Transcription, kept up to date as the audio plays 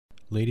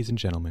Ladies and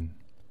gentlemen,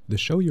 the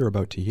show you're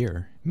about to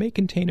hear may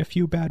contain a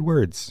few bad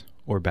words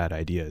or bad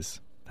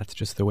ideas. That's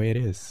just the way it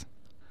is.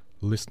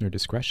 Listener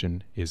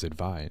discretion is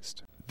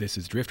advised. This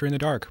is Drifter in the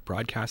Dark,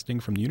 broadcasting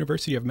from the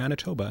University of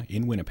Manitoba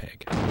in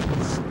Winnipeg.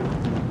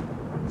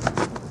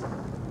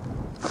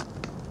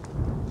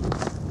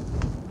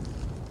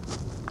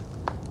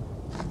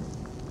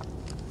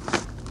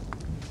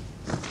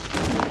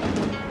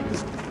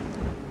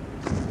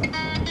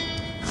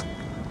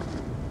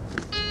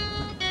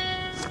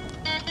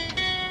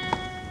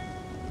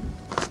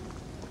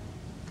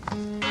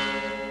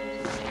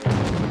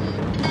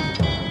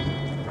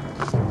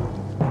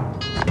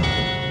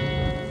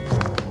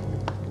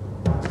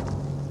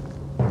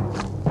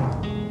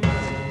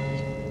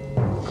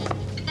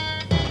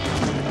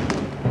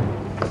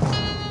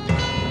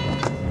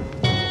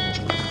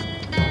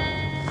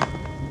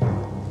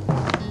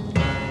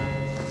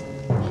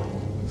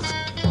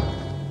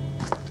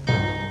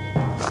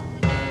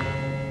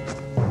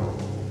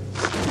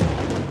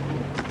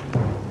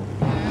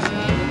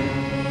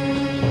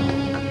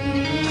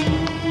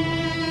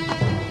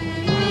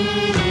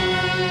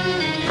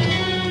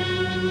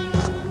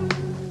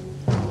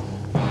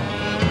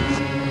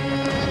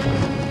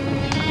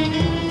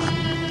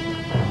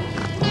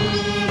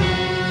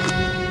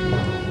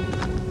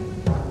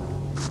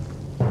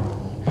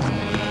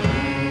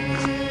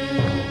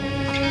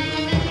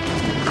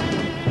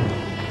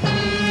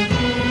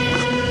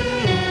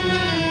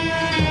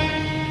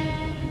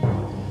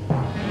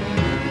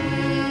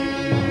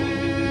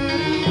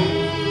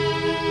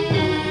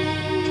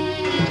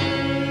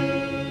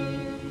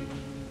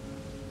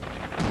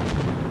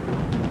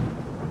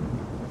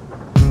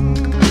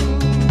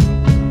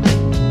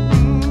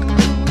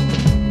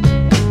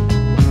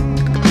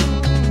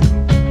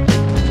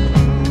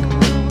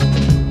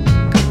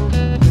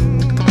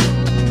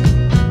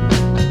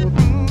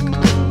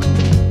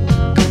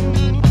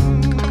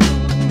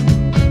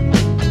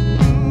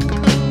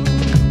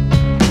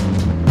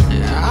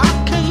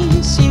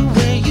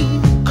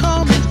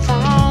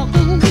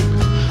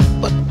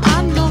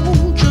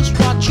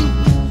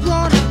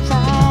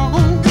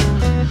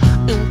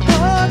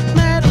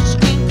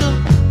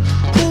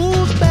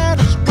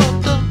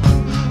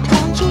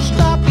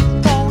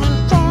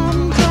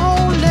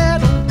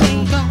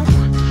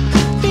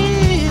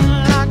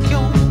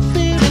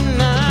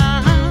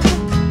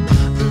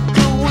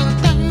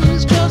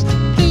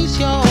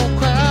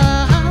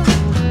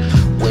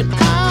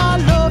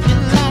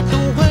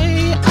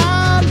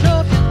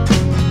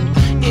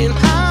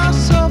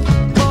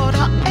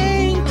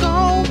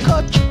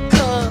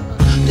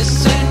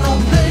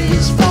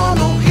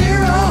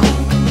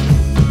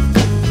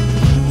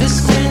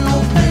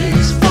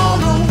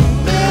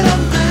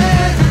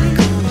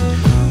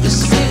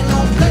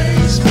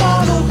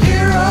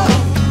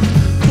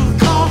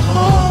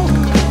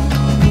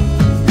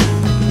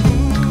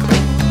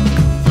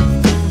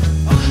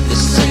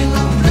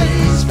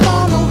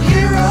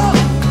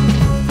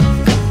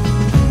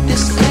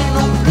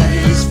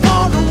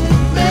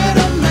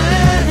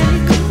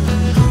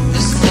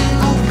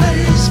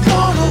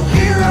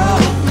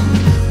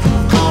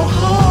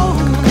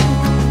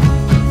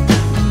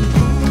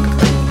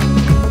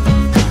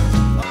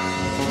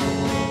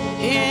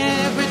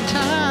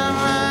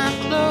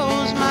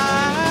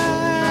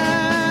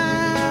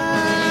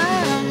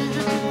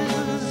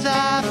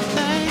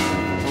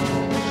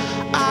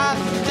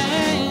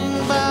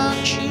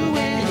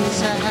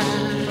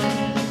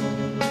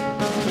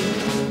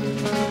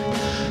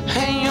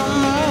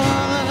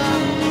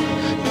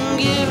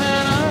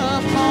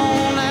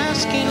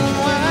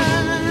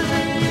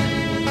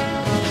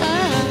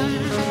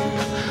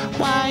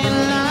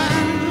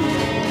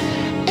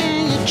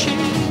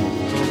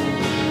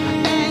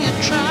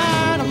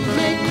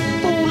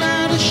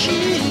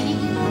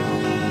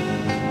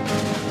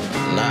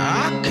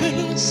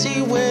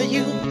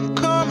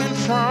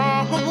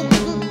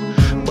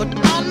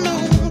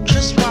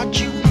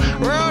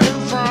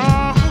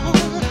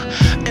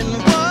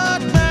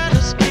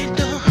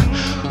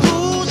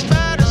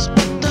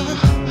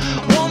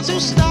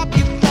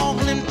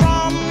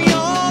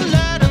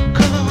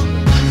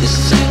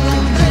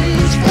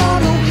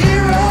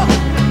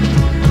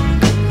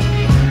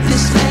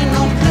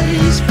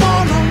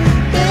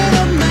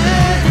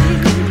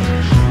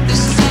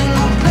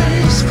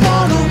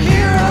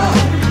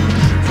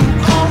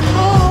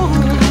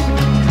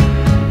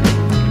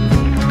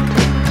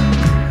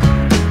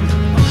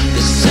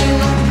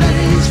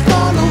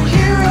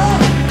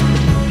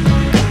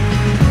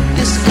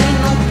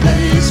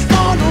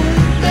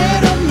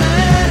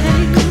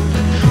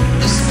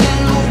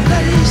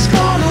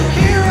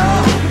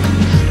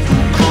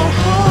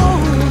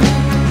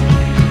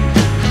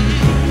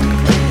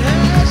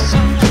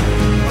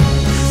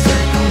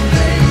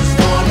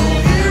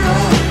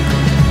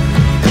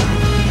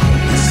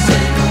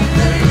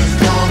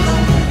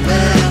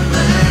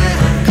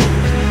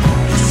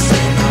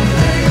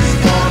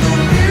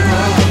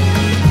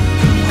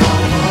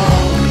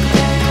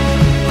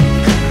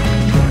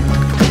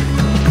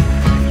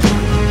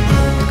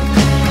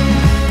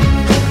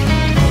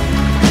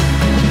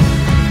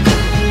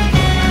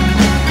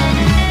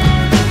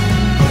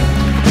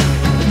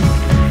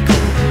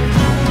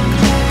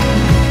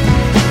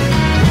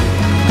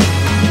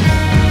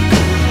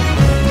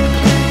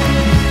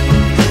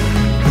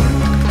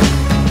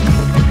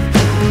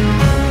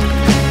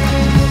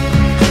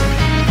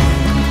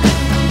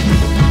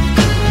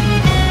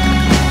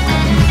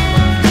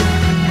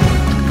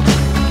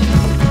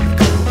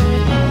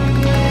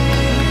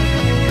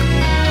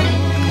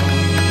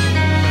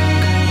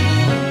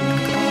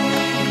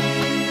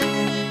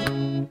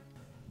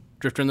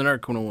 Drifter in the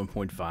Dark,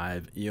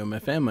 101.5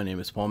 UMFM. My name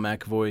is Paul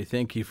McAvoy.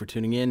 Thank you for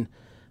tuning in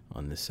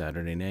on this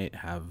Saturday night.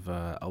 Have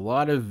a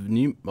lot of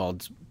new, well,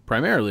 it's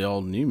primarily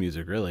all new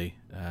music, really.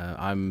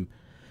 I'm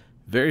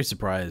very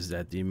surprised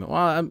at the, well,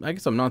 I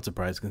guess I'm not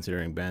surprised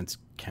considering bands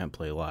can't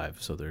play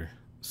live, so they're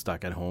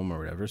stuck at home or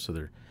whatever, so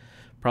they're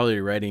probably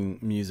writing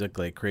music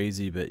like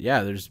crazy. But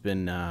yeah, there's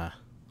been a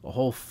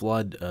whole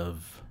flood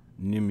of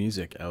new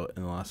music out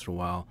in the last little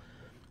while,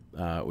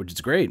 which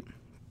is great.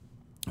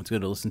 It's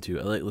good to listen to.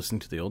 I like listening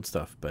to the old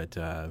stuff, but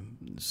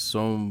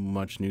so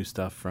much new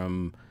stuff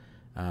from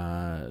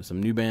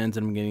some new bands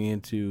that I'm getting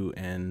into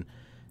and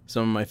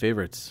some of my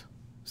favorites.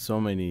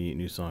 So many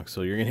new songs.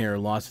 So you're going to hear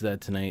lots of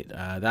that tonight.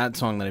 That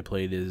song that I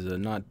played is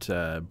not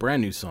a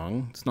brand new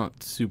song. It's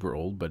not super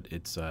old, but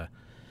it's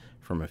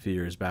from a few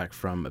years back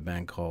from a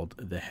band called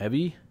The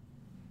Heavy,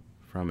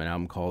 from an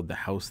album called The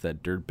House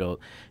That Dirt Built.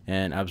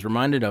 And I was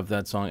reminded of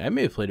that song. I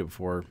may have played it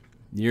before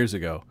years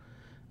ago.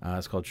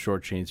 It's called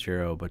Short-Changed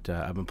Hero, but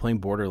I've been playing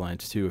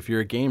Borderlands 2. If you're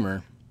a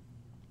gamer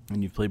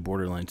and you've played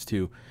Borderlands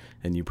 2,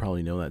 then you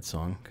probably know that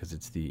song because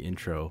it's the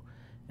intro.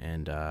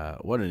 And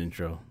what an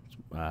intro.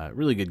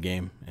 Really good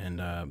game. And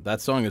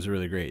that song is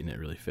really great and it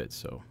really fits.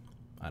 So,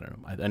 I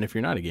don't know. And if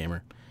you're not a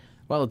gamer,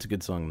 well, it's a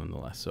good song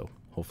nonetheless. So,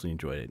 hopefully you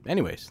enjoyed it.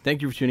 Anyways,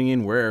 thank you for tuning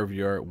in wherever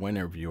you are,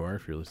 whenever you are,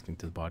 if you're listening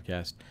to the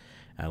podcast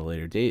at a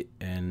later date.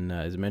 And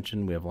as I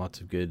mentioned, we have lots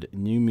of good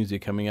new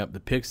music coming up. The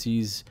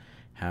Pixies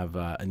have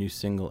a new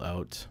single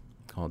out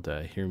called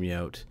Hear Me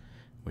Out,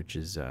 which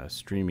is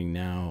streaming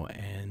now,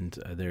 and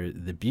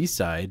the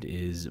B-side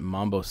is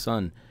Mambo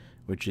Sun,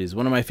 which is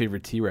one of my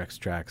favorite T-Rex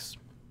tracks.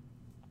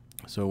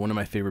 So one of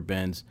my favorite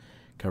bands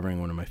covering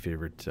one of my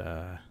favorite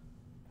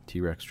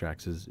T-Rex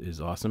tracks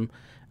is awesome.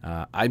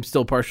 I'm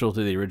still partial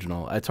to the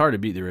original. It's hard to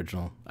beat the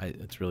original.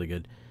 It's really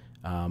good.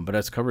 But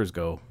as covers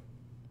go,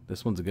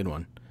 this one's a good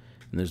one.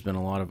 And there's been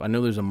a lot of, I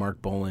know there's a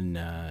Mark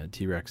Bolan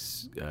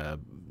T-Rex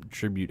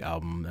tribute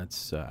album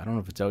that's, I don't know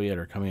if it's out yet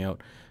or coming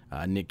out.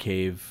 Nick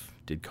Cave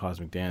did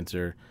Cosmic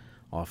Dancer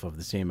off of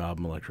the same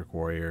album, Electric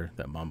Warrior,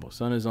 that Mambo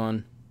Sun is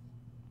on.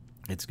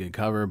 It's a good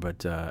cover,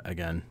 but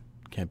again,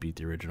 can't beat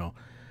the original.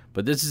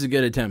 But this is a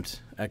good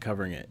attempt at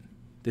covering it.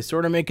 They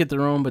sort of make it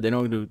their own, but they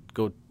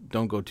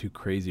don't go too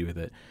crazy with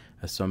it,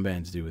 as some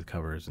bands do with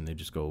covers, and they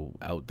just go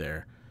out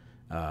there,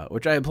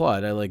 which I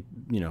applaud. I like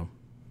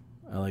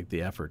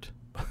the effort.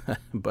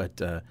 But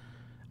I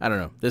don't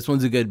know. This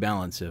one's a good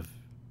balance of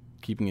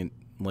keeping it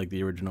like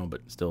the original,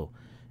 but still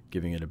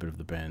giving it a bit of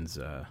the band's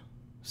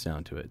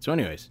sound to it. So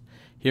anyways,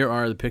 here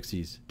are the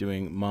Pixies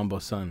doing Mambo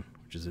Sun,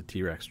 which is a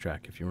T-Rex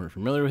track, if you weren't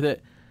familiar with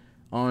it,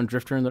 on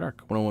Drifter in the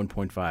Dark,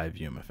 101.5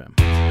 UMFM.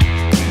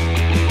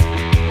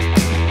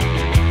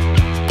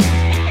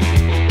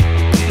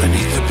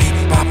 Beneath the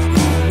bebop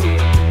moon,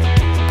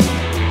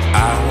 I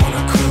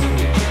wanna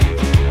cruise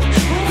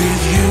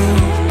with you.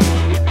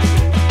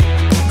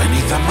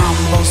 Beneath the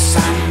mambo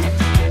sun,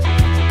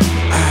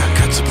 I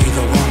got to be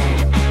the one.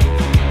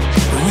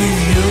 With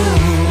you,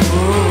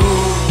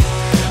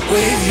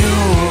 with you.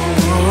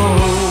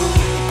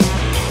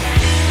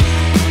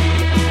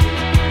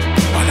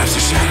 One of the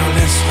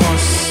shadowless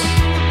horse,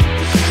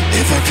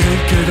 if I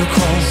can't get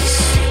across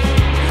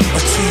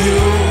to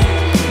you.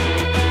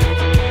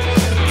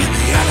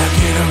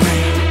 Alligator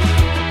rain,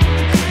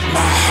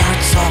 my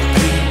heart's all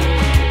pain,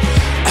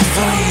 and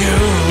for you,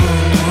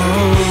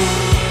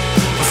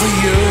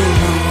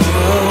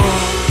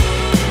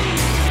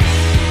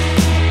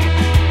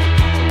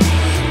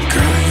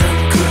 girl,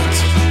 you're good,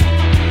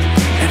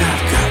 and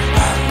I've got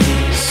my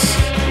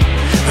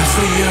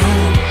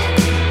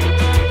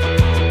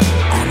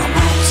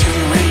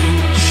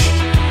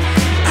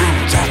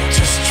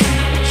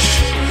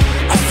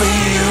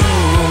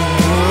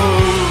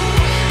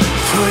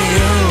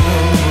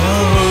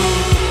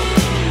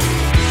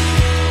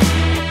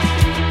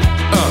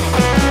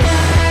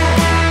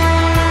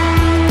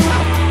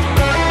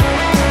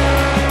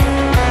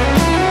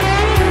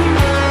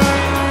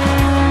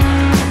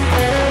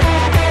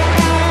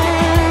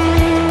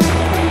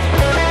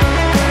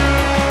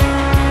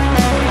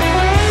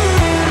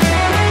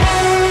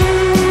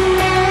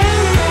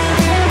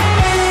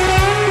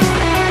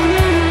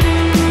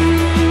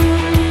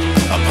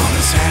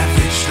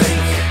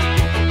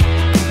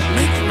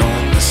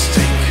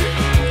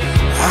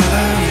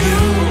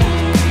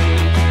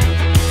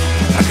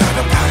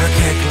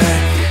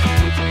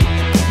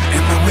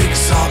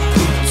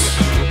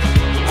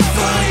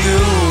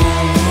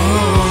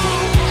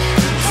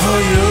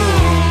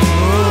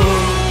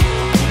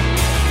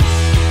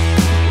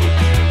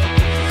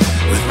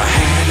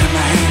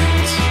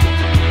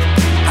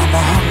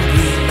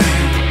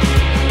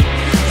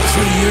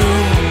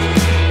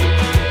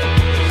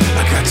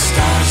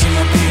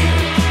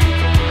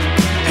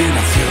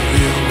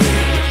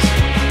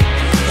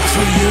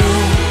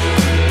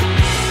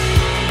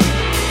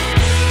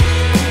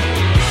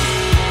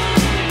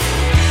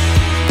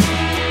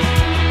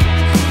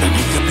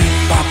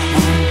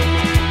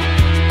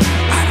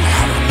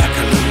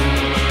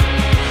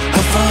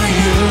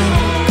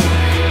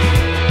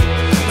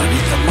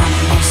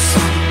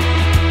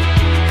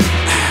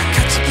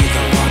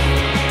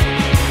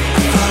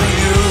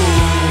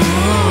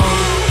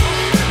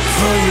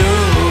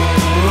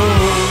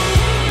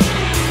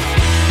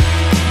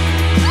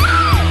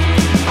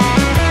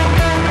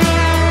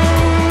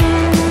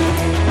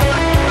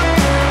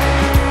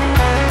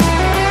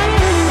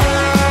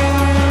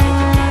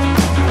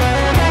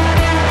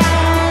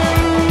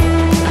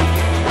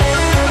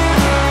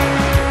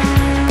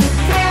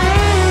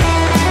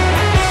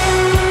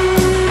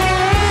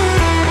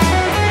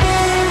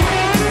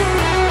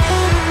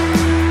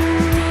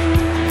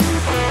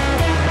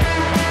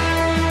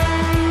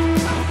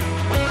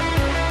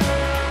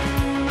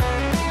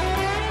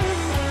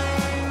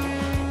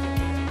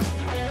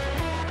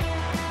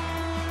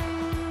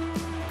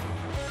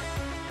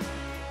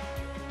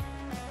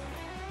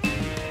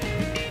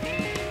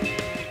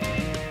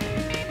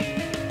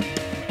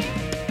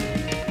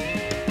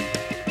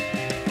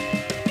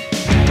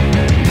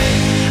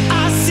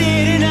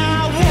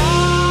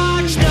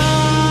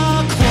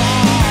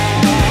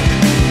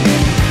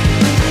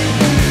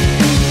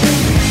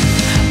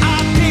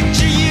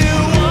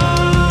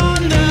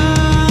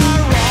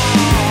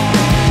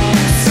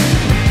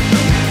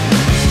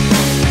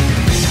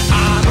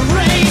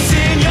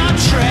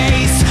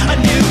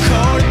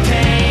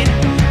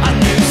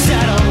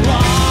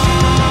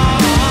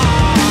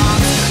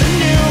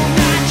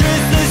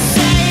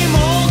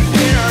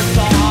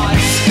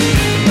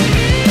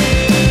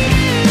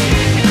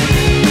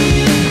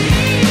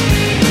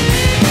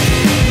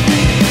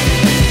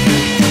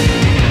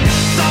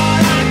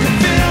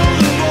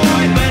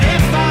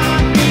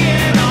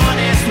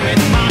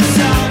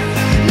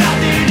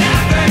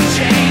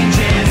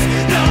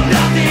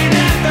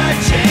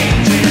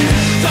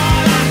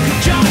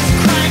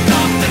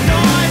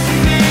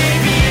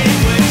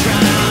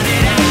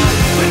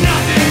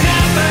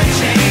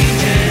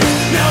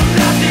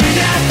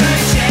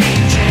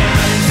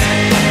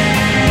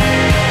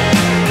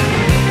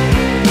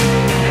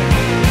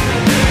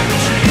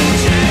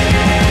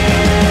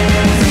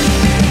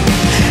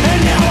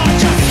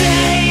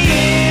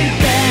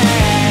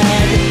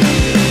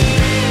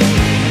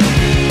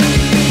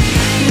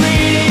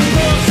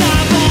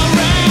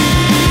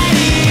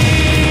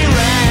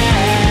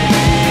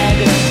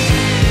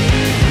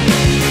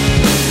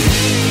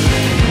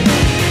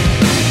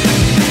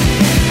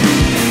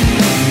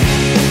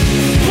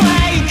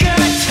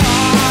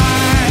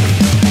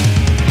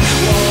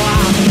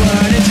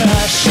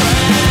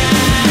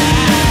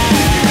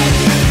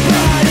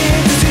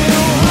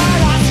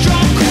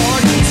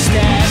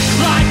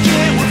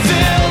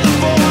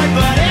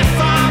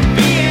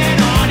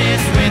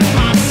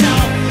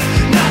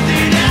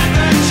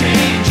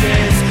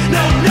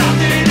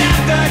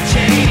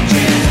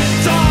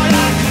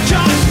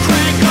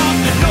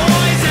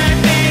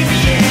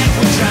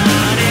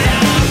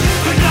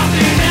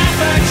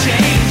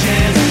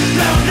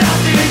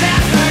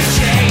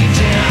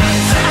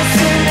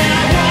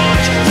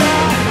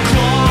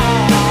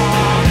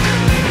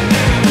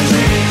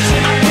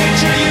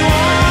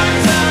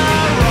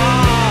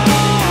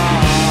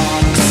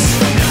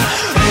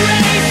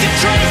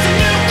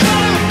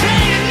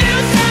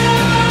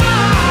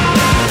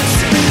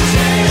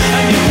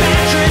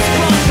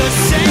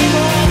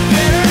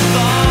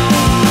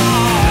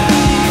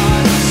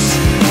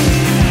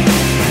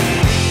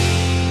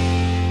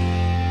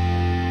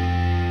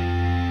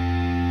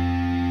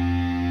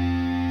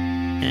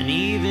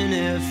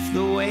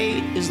the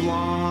wait is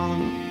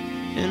long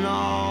and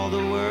all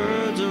the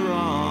words are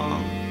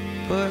wrong,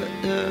 put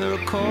the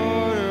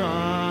recorder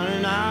on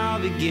and I'll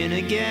begin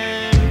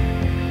again.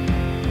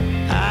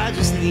 I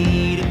just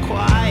need a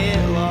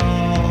quiet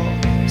lull,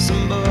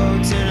 some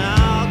books and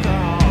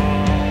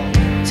alcohol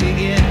to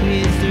get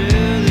me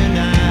through the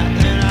night,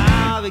 then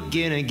I'll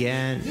begin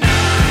again.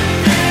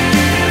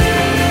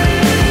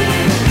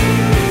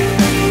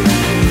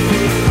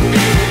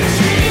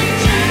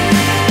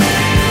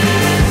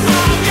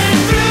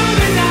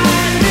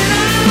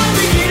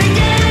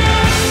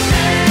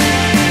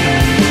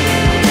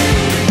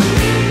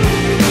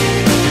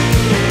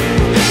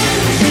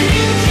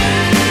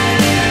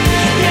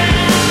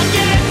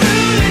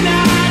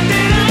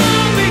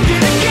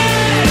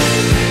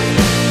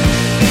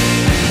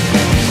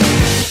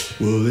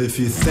 If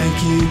you think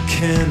you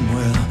can,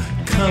 well,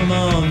 come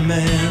on,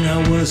 man.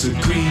 I was a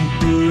Green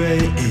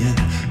Beret in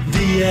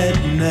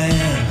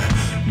Vietnam.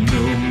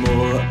 No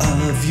more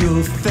of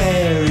your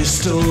fairy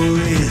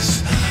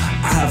stories.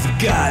 I've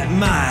got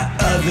my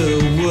other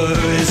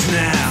worries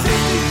now.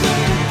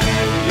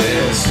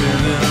 Yeah,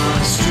 standing on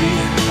the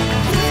street.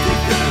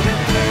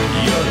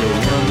 You're the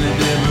one they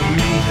never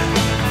meet.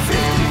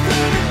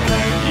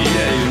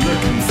 Yeah, you're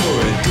looking for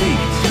a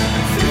date.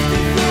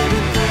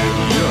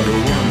 You're the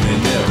one they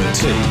never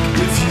take.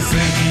 If you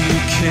think you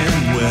can,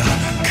 well,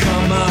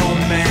 come on,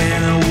 man.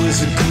 I was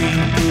a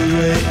Green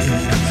Beret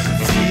in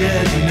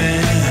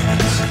Vietnam.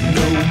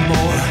 No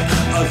more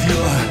of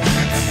your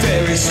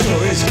fairy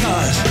stories,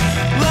 'cause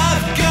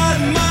I've got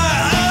my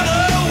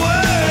other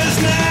words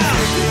now.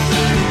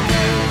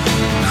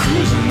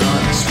 Cruising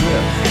on the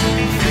strip.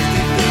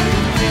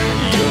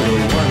 You're the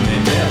one they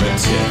never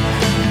tip.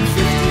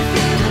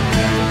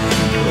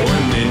 The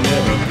one they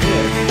never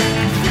pick.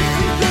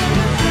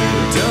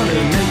 Don't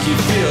it make you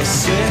feel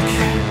sick?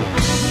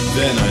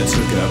 Then I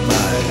took out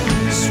my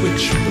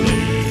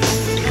switchblade.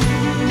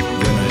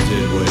 Then I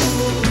did what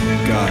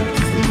God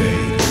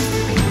forbade.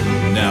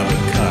 Now the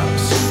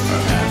cops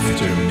are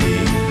after me,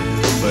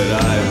 but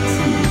I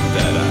proved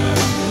that I'm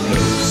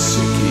no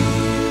sickie.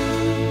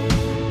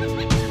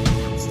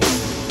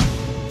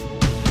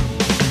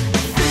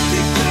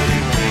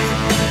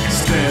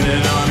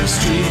 Standing on the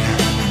street,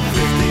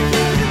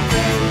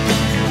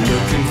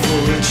 looking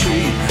for a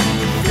treat.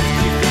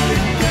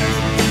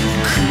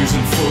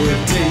 Cruising for a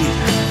date.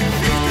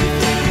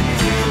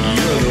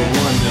 You're the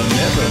one they'll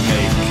never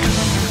make.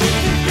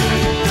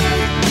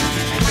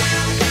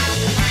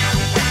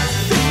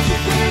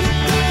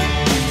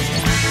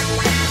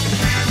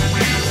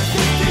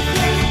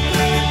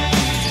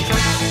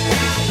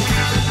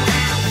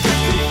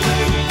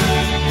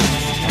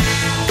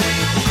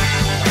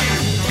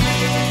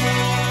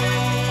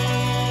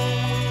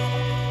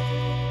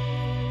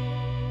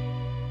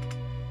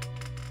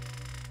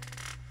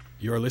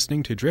 You're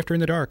listening to Drifter in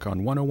the Dark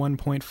on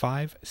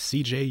 101.5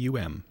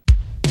 CJUM.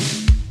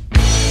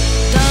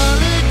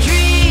 Dollar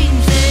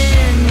dreams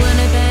in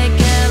Winnipeg,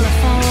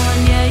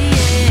 California,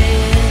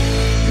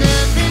 yeah.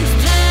 Nothing's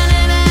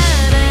turning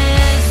out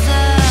as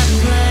I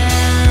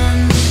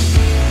planned.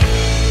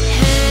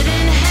 Head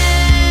in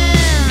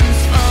hands,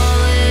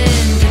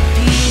 falling to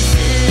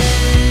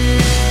pieces.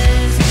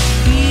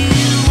 You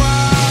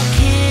walk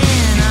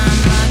in, I'm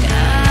like, I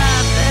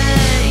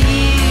bet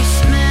you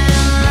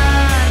smell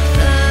like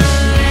the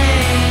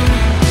rain.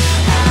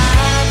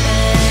 I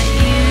bet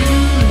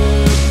you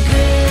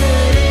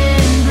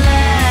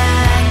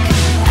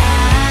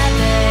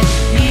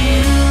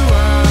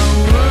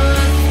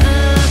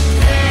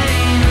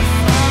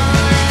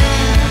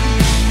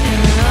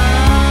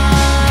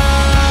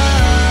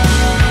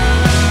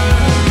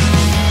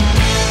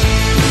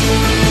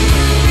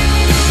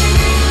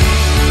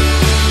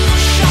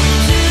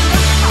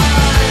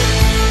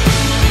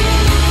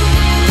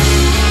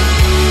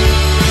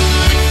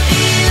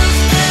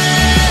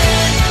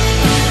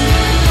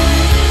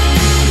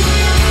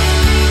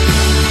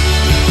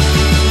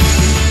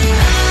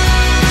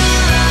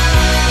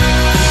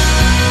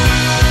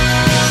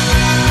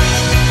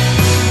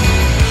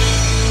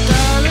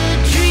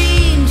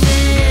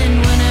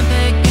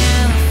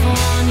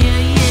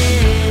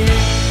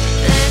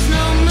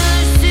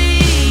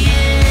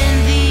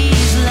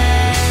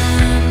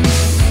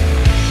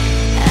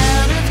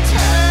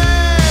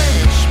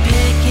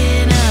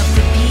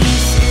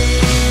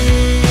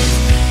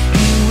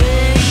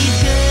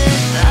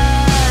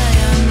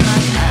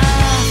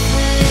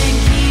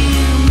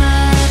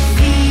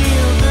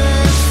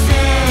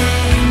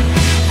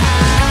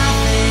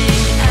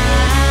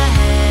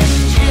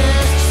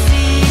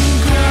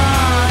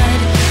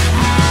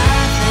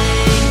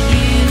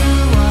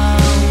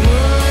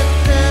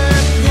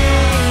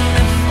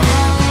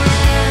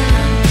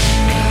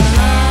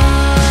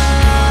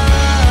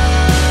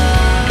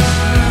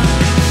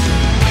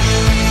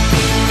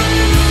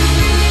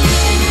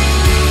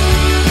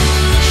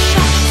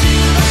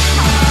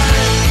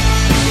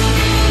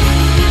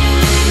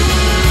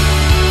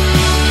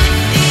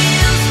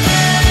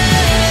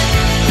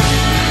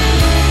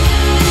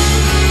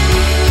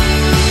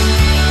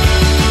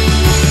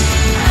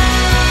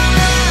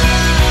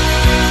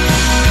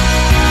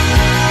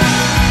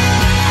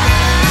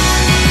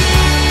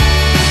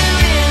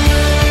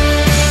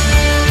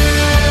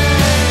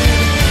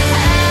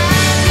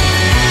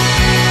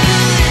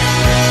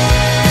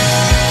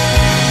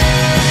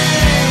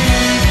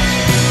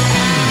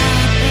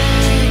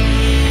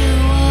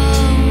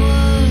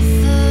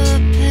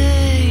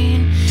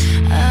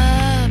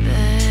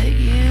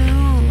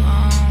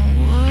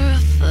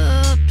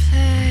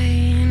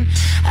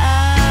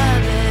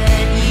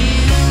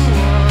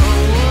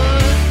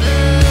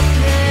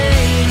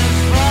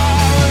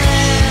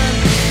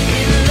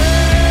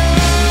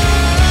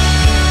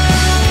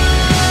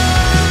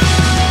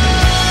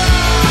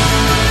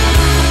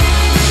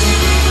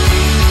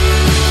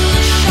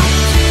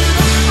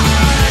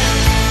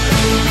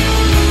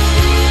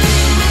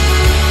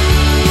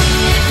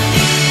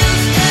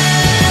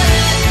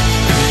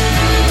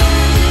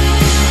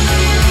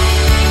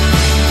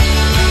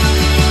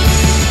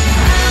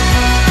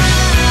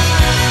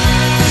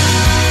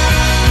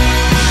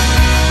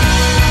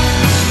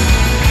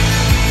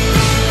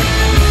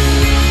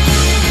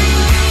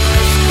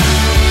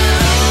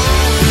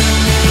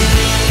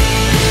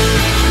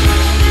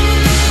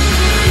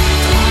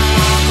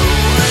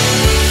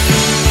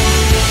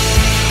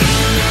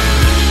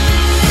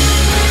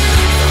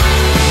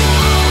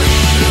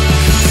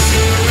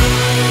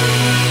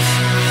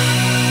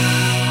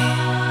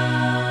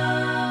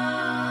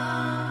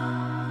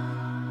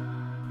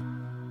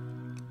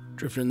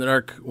Drifter in the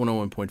Dark,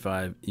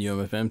 101.5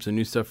 UMFM. So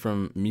new stuff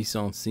from Mise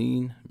en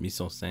Scene,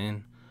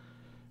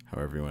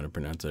 however you want to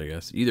pronounce it, I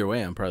guess. Either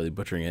way, I'm probably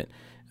butchering it.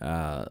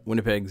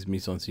 Winnipeg's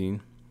Mise en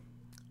Scene.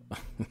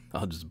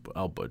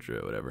 I'll butcher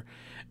it, whatever.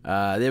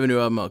 They have a new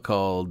album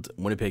called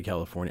Winnipeg,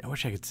 California. I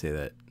wish I could say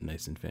that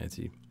nice and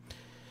fancy,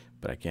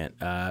 but I can't.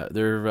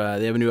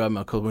 They have a new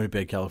album called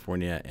Winnipeg,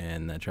 California,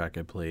 and that track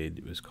I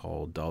played was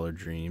called Dollar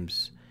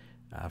Dreams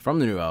from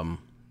the new album.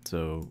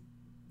 So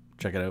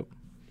check it out.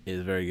 It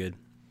is very good.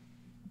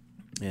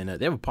 And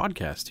they have a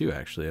podcast too,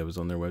 actually. I was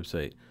on their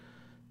website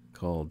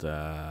called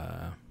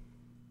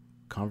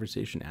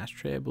Conversation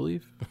Ashtray, I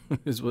believe,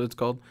 is what it's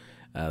called.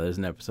 There's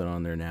an episode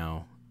on there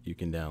now you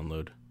can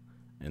download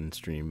and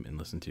stream and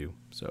listen to.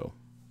 So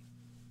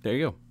there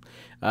you go.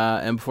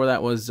 And before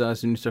that was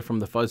some new stuff from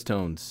the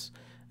Fuzztones.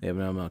 They have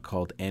an album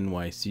called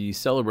NYC,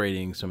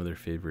 celebrating some of their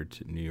favorite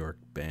New York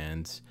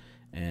bands.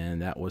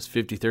 And that was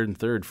 53rd and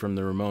 3rd from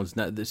the Ramones.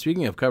 Now,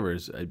 speaking of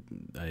covers,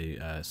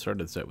 I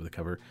started the set with a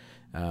cover.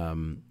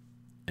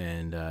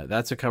 And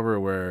that's a cover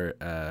where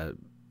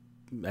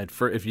at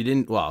first, if you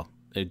didn't, well,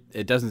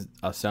 it doesn't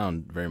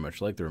sound very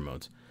much like the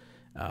Ramones,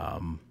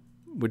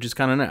 which is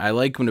kind of nice. I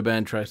like when a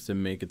band tries to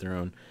make it their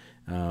own.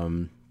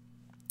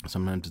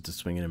 Sometimes it's a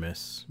swing and a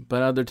miss,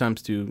 but other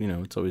times too,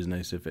 it's always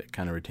nice if it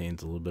kind of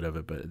retains a little bit of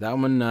it. But that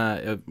one,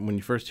 when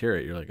you first hear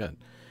it, you're like, God,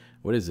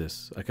 what is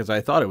this? Because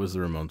I thought it was the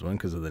Ramones one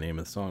because of the name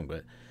of the song,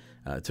 but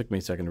it took me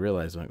a second to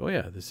realize. I'm like, oh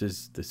yeah, this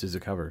is a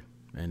cover,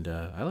 and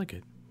I like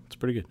it. It's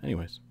pretty good.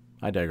 Anyways,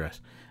 I digress.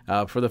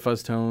 For the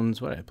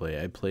Fuzztones, what did I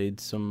play? I played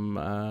some.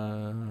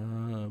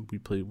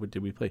 What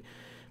did we play?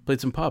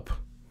 Played some pop.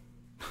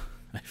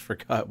 I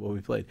forgot what we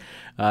played.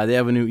 They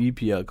have a new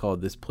EP out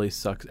called "This Place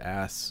Sucks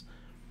Ass."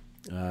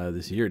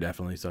 This year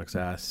definitely sucks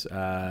ass.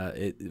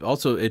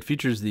 It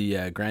features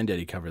the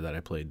Granddaddy cover that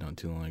I played not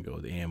too long ago,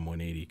 the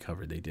AM180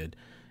 cover they did.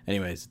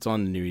 Anyways, it's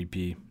on the new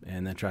EP,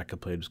 and that track I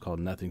played was called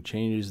Nothing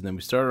Changes. And then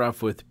we started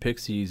off with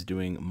Pixies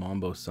doing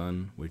Mambo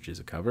Sun, which is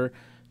a cover,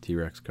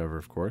 T-Rex cover,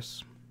 of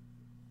course.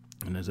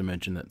 And as I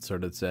mentioned, that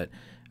started the set.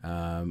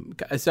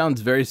 It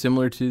sounds very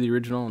similar to the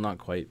original, not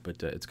quite,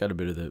 but it's got a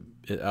bit of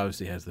it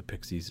obviously has the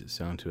Pixies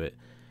sound to it.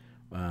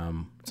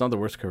 It's not the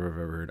worst cover I've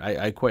ever heard.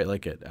 I quite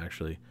like it,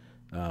 actually.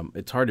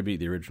 It's hard to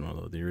beat the original,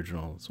 though. The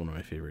original is one of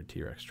my favorite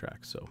T-Rex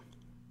tracks. So,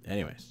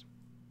 anyways,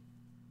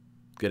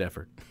 good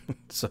effort.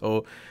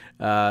 So,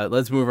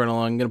 let's move right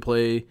along. I'm going to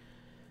play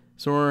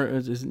some more.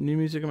 Is it new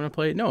music I'm going to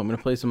play? No, I'm going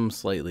to play some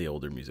slightly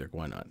older music.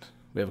 Why not?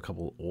 We have a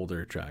couple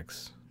older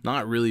tracks.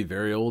 Not really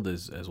very old,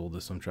 as old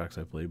as some tracks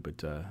I played,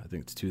 but I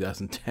think it's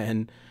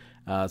 2010.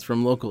 It's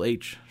from Local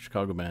H,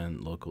 Chicago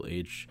band Local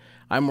H.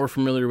 I'm more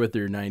familiar with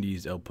their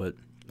 90s output,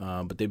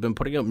 but they've been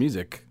putting out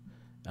music,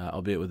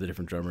 albeit with a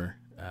different drummer.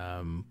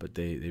 But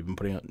they've been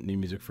putting out new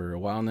music for a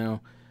while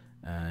now,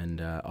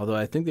 and although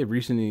I think they've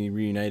recently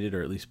reunited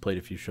or at least played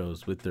a few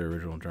shows with their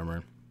original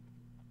drummer,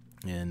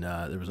 and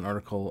there was an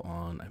article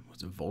on,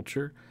 was it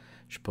Vulture? I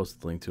should post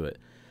the link to it.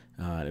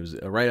 It was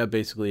a write-up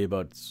basically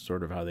about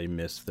sort of how they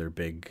missed their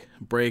big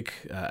break.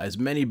 As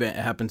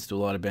happens to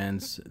a lot of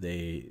bands,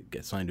 they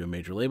get signed to a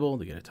major label,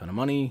 they get a ton of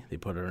money, they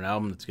put out an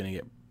album that's going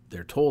to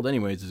they're told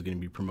anyways, is going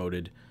to be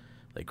promoted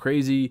like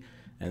crazy.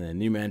 And then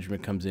new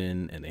management comes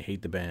in, and they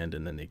hate the band,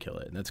 and then they kill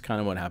it. And that's kind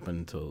of what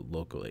happened to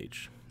Local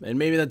H. And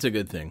maybe that's a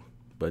good thing,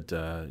 but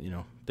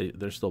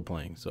they're still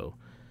playing, so,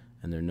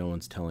 and no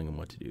one's telling them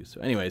what to do.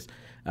 So, anyways,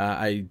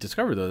 I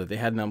discovered though that they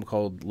had an album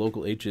called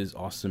Local H's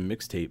Awesome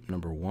Mixtape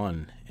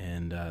 #1,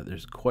 and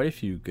there's quite a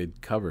few good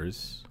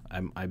covers.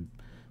 I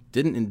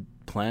didn't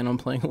plan on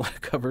playing a lot of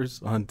covers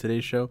on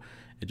today's show.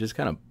 It just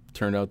kind of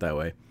turned out that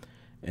way.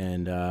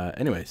 And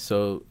anyway,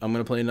 so I'm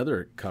gonna play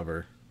another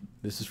cover.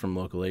 This is from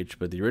Local H,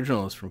 but the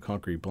original is from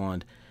Concrete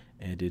Blonde,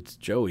 and it's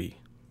Joey.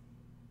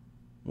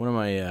 One of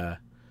my, I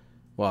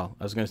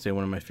was going to say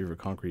one of my favorite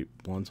Concrete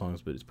Blonde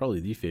songs, but it's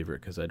probably the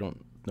favorite because I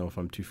don't know if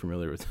I'm too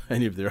familiar with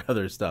any of their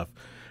other stuff.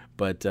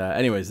 But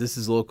anyways, this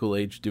is Local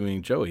H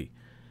doing Joey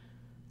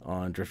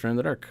on Drifter in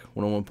the Dark,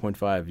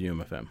 101.5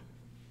 UMFM.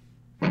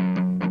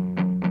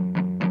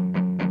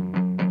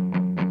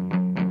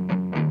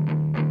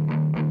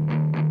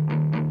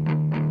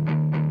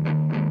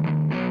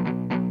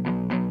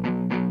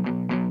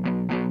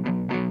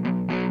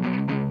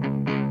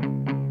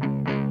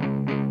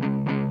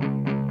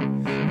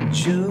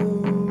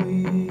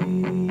 Joey,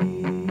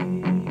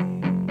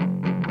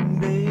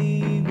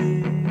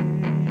 baby,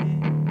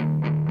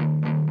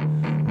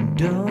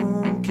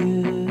 don't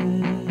get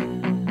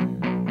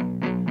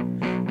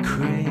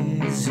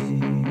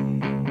crazy.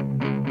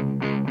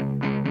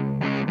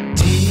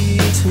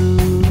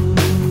 Detours,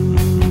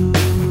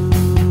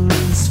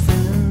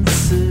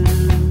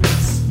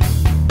 fences,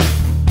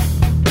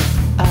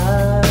 I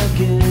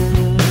get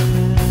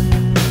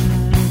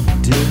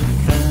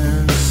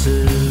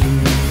defensive.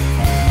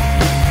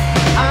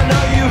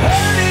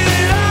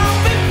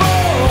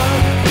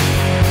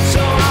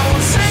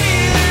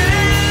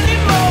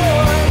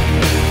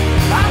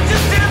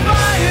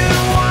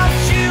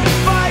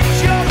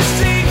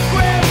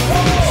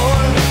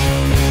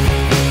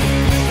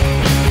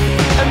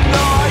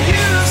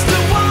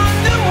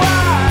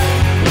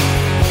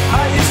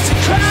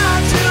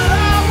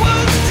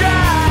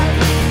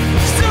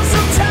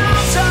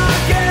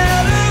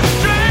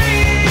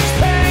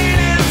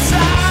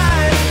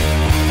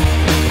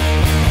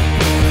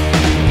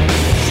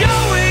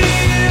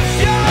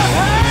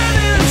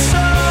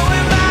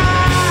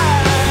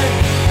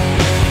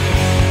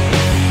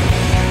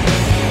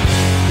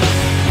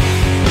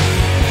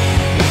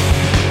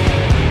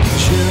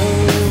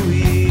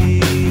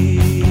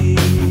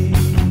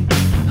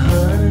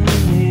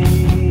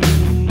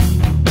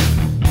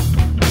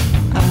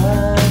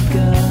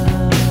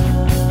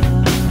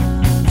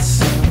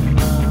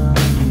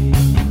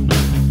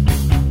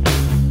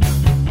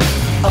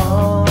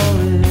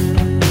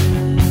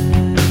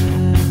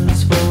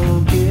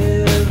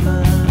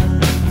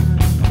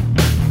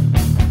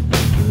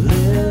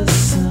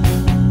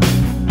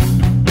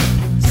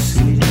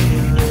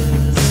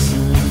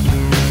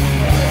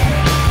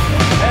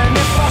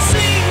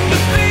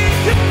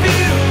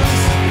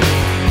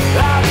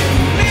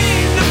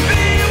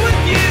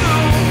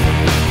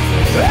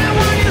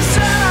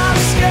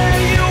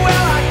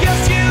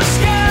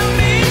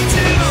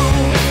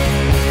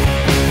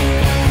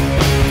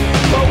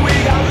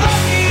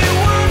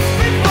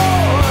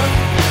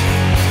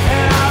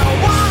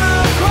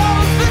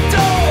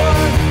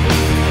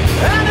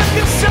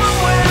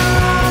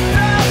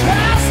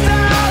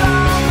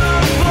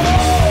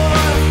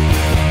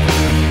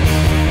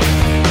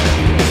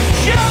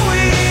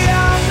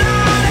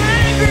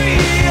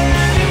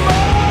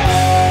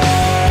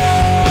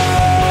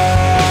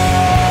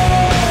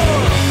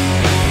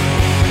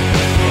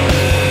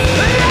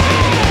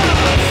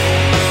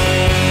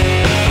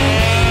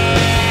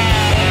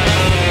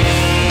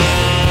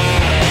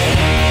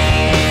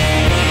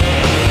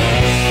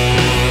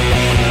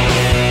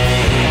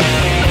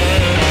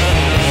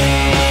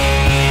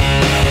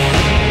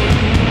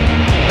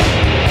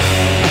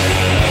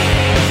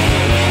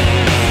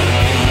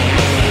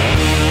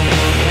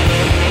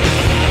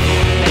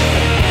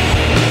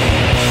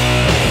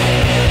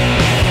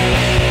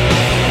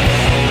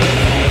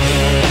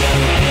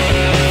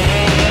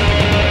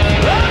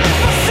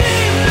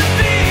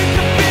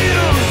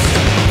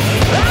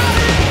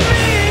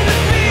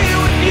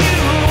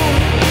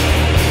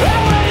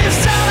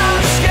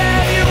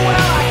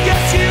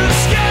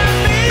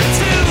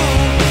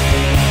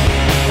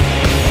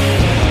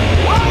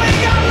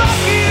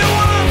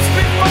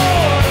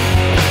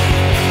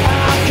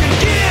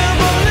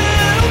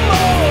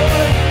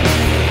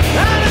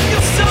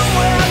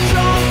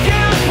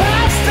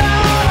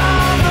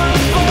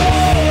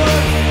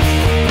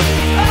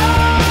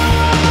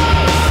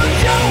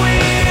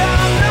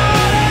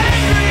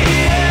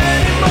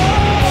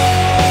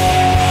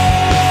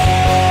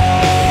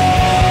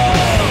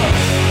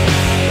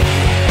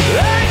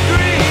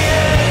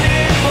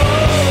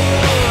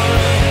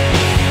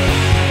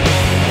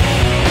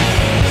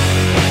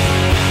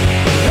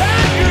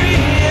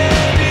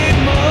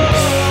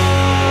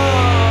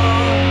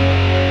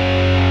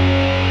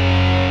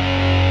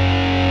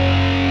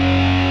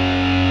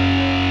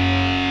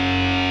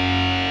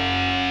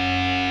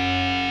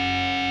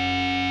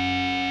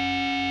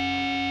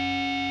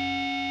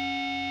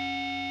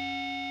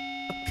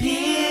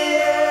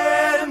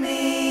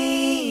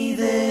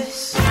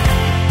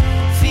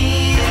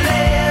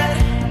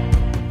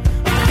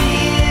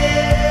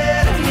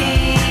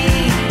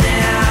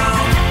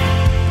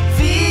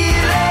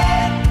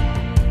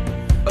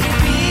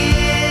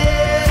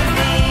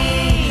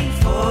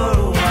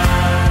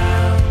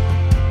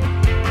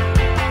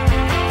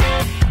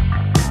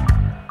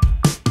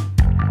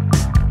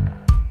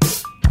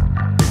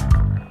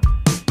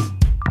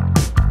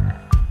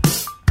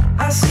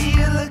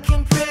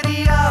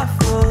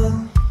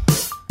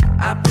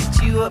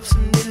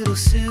 noodle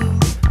soup.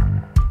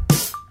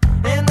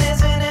 And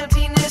there's an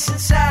emptiness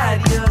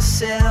inside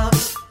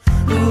yourself.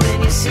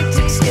 When you're sick,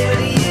 takes care of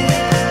you.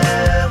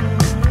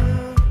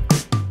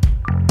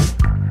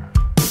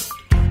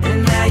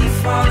 And now you're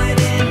falling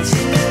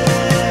into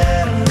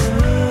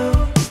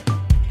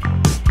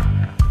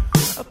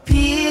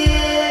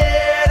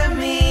appear to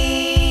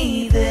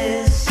me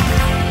this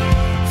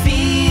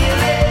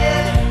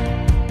feeling.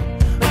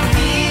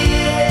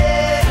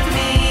 Appear to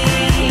me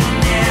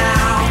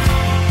now.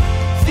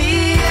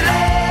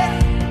 Feeling.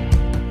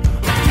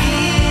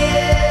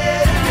 Appear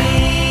to me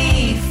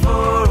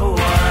for a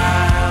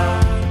while.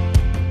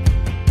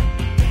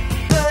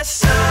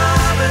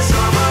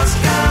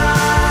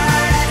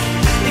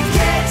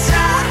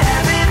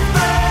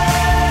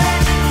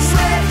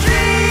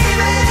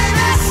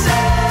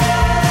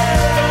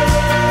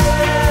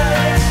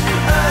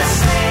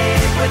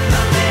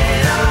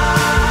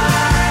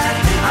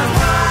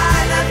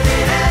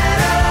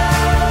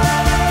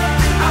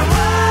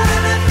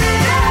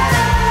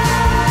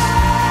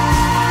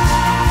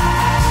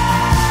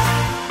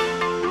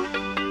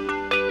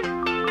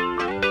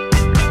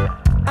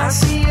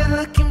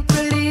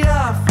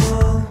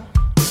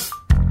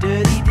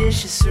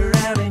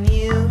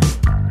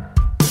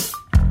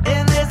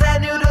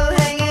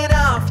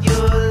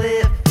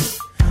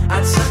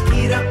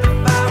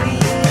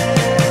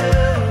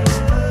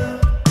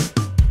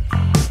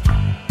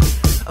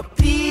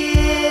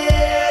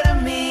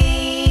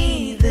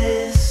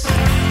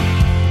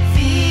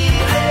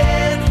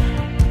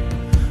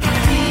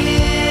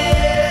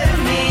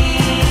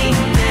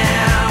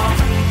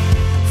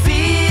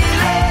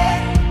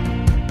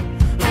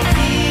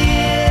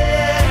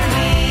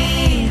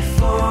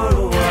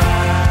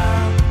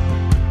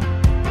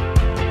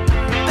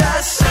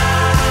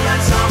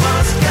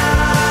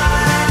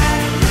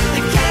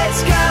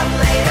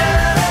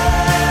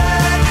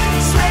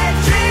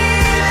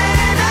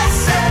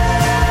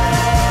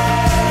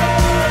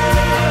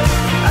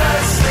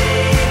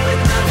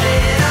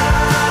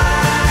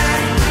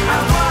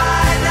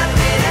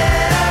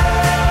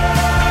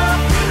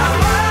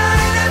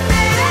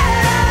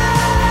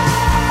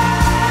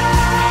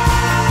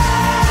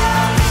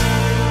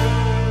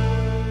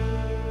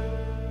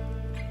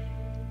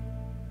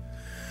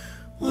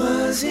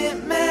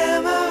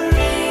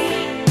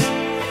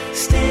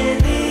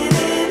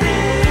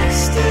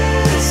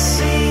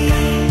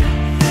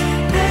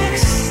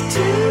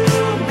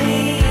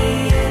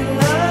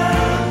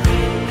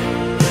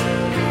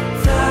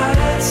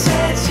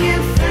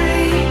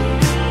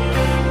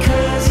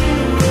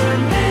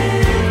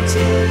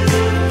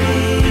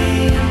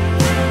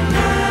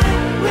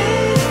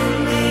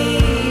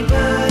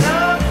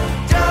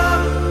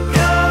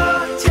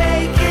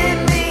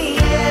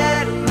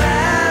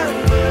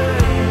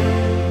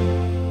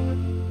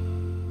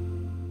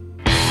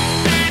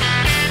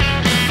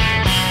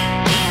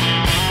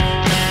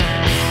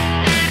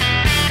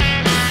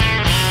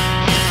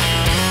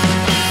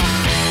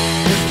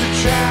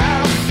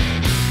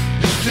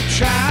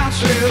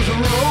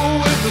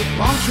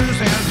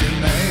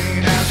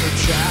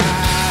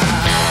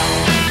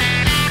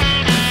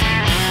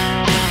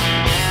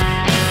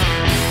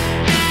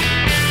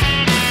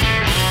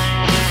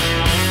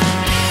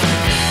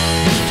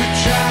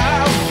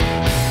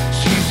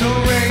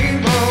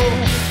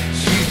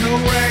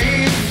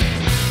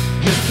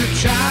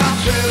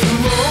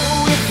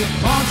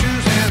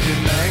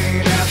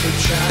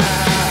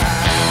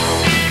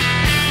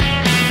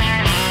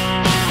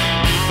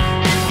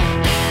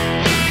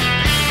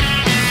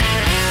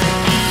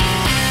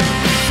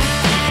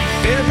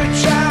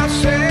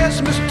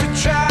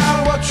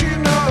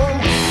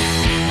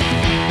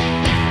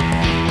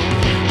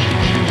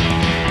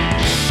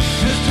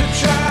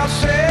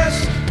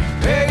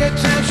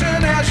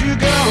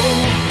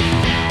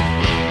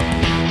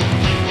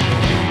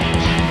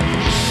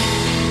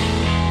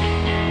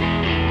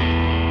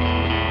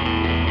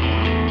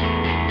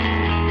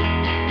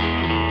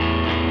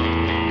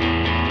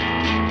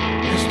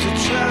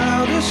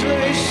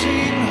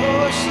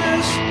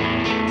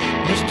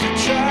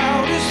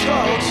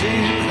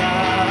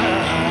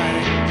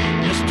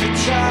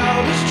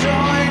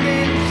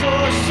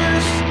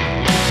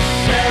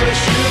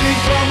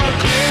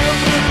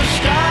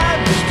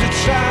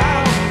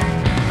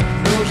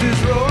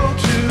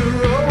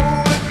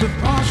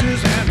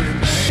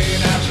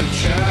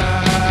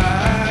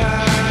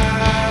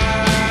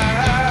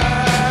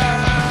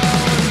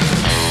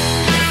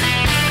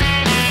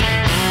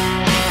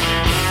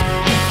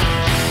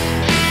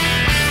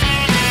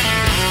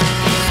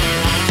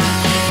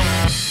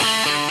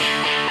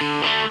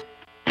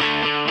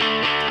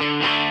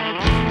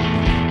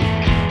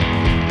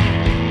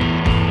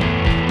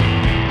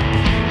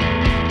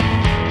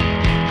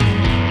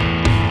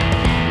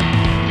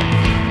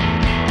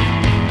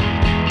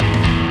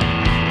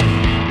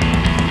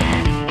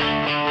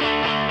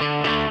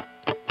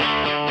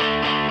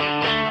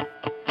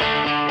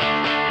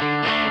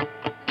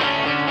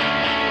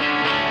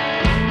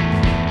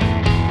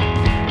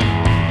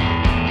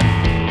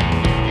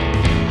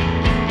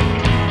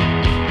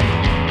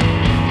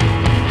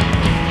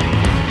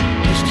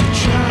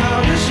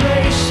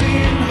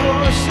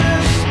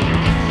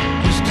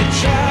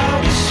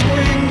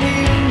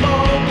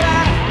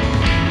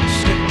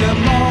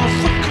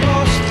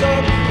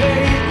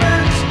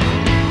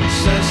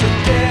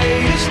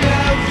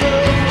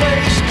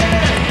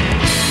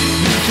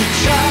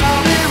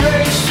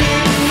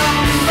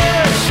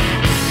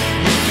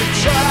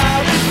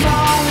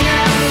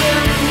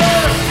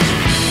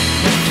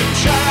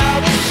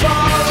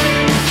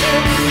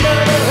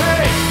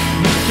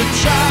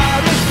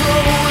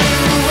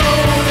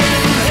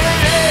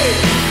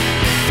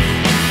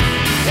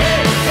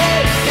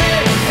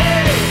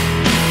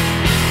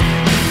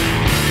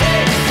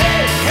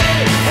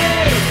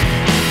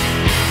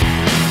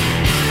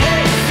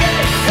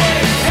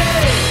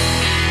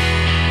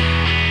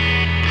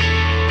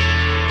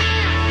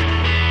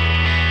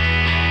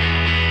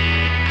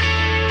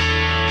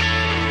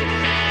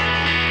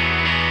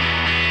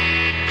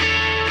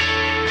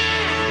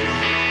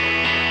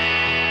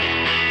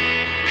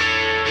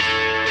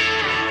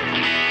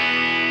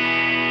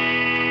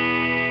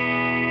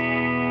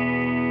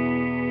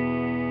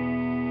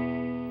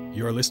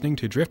 You're listening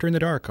to Drifter in the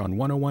Dark on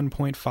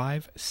 101.5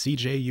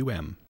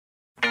 CJUM.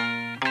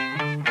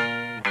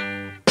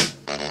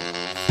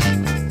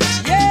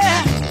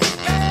 Yeah.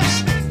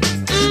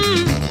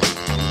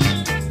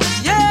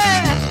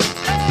 Yeah.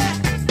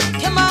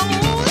 Come on.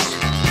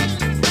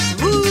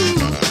 Ooh.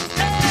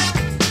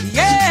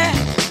 Yeah.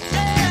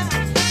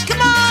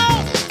 Come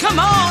on. Come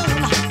on.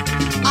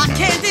 I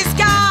can't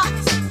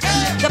disguise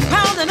the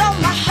pounding of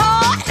my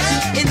heart.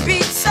 It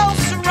beats so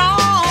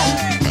strong.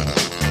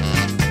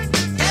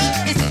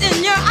 It's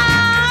in your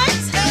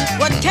eyes.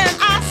 What can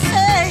I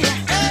say?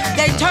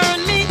 They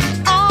turn me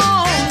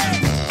on.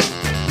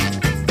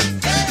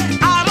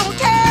 I don't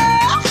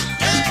care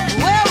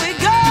where we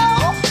go.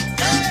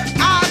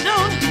 I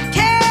don't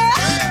care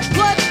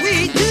what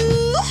we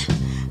do.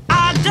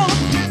 I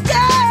don't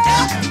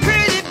care,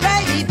 pretty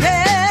baby.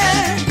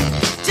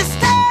 Just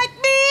take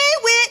me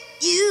with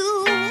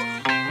you.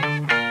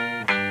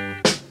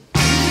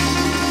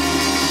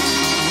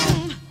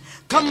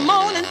 Come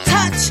on and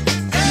touch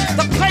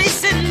the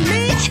place in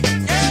me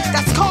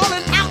that's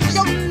calling out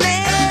your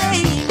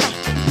name.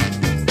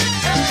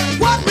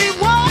 What we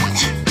want,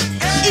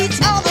 each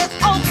other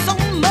oh so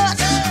much.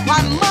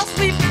 Why must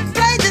we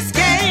play this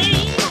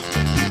game?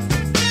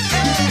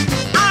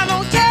 I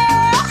don't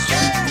care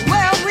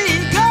where we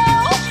go.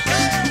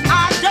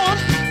 I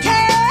don't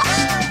care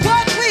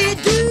what we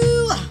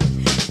do.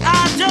 I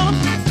don't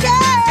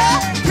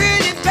care,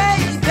 pretty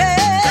baby.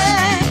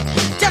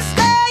 Just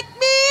take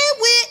me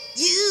with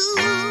you.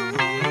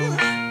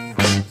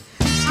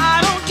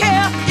 I don't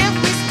care if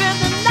we spend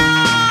the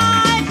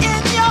night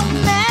in your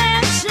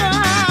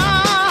mansion.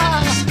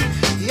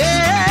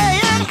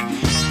 Yeah,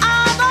 I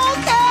don't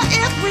care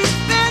if we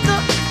spend the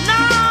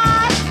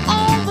night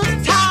on the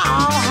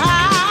town.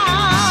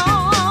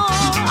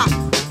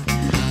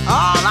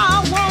 All I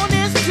want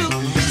is to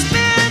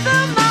spend the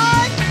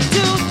night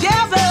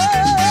together.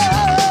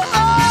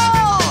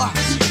 Oh,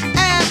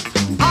 and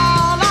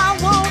all I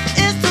want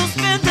is to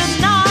spend the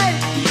night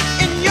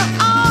in your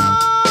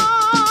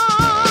arms.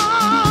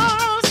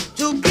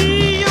 To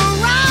be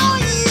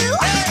around you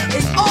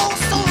is oh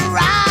so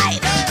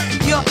right.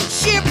 Your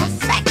sheer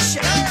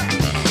perfection.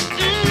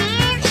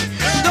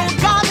 Don't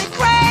drive me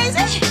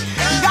crazy,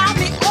 drive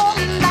me all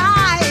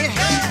night.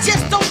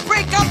 Just don't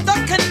break up the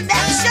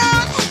connection.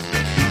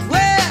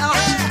 Well,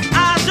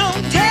 I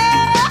don't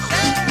care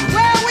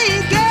where we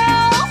go.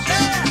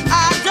 I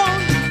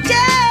don't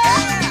care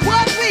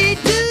what we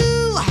do.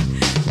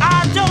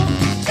 I don't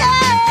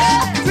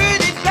care,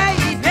 pretty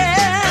baby.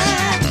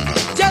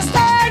 Just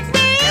take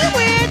me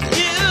with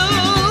you.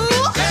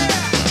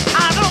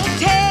 I don't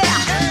care.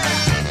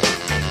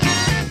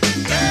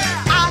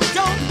 I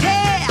don't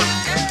care.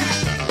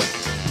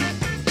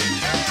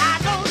 I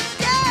don't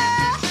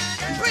care,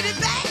 pretty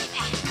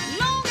baby.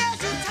 Long as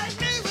you take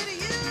me with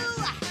you.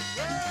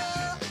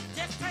 Yeah,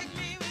 just take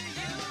me with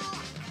you.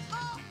 Oh,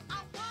 I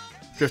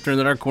want. Drifter in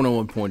the Dark,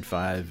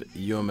 101.5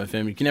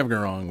 UMFM. You can never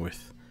go wrong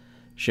with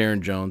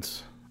Sharon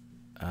Jones.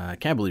 I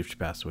can't believe she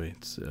passed away.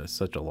 It's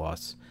such a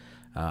loss.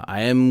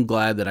 I am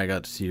glad that I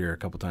got to see her a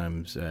couple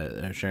times,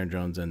 Sharon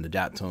Jones and the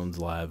Daptones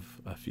live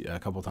a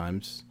couple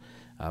times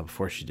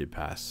before she did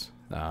pass.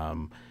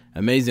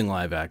 Amazing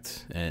live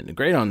act and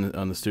great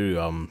on the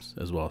studio albums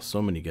as well.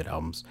 So many good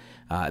albums.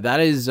 That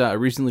is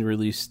recently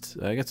released.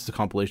 I guess it's a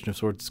compilation of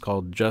sorts. It's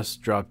called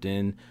Just Dropped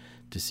In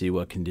to See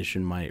What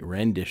Condition My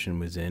Rendition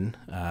Was In.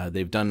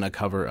 They've done a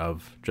cover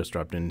of Just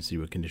Dropped In to See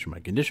What Condition My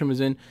Condition Was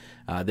In.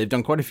 They've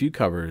done quite a few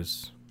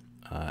covers,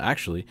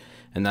 actually,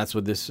 and that's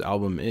what this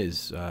album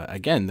is.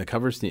 Again, the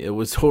covers, it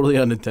was totally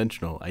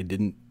unintentional. I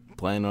didn't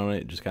plan on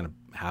it. It just kind of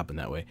happened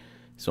that way.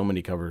 So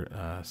many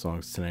cover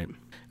songs tonight.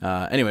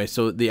 Anyway,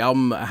 so the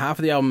album, half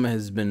of the album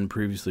has been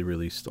previously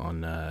released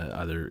on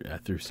other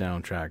through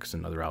soundtracks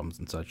and other albums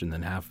and such, and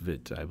then half of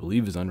it, I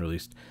believe, is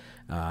unreleased.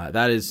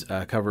 That is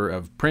a cover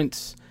of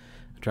Prince,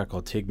 a track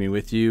called "Take Me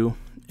With You,"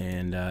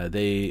 and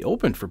they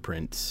opened for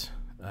Prince.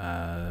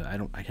 I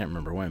can't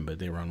remember when, but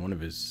they were on one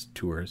of his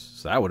tours,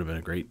 so that would have been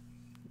a great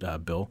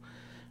bill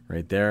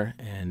right there.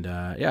 And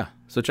yeah,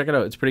 so check it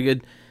out. It's pretty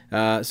good.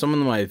 Some of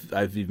them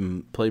I've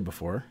even played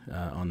before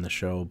on the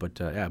show, but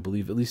yeah, I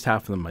believe at least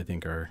half of them I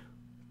think are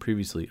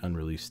previously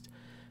unreleased.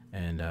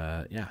 And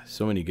yeah,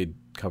 so many good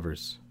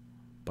covers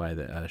by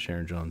the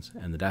Sharon Jones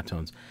and the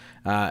Daptones.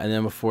 And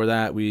then before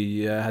that,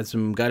 we had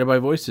some Guided by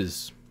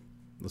Voices.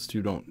 Those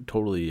two don't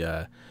totally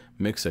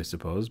mix, I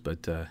suppose,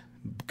 but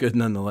good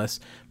nonetheless.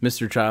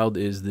 Mr. Child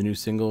is the new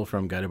single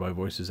from Guided by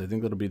Voices. I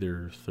think that'll be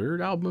their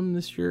third album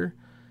this year.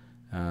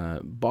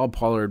 Bob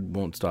Pollard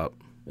won't stop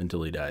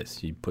until he dies.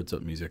 He puts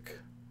up music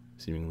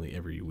seemingly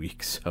every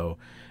week, so,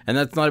 and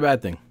that's not a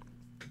bad thing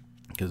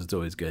because it's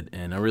always good.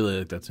 And I really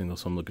like that single,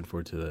 so I'm looking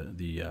forward to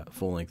the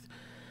full length.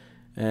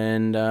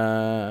 And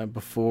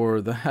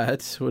before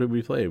that, what did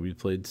we play? We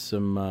played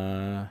some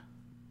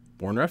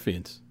Born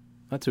Ruffians.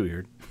 Not too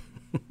weird.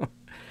 I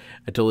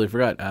totally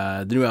forgot.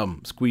 The new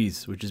album,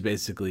 Squeeze, which is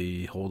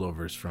basically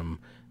holdovers from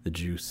the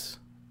Juice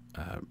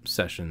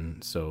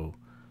session. So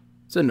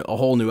It's a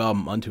whole new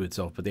album unto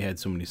itself, but they had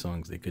so many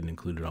songs they couldn't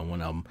include it on one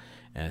album.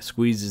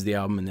 Squeeze is the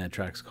album, and that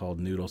track's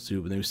called Noodle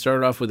Soup. And they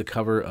started off with a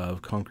cover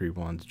of Concrete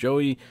Blonde's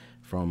Joey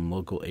from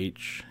Local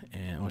H,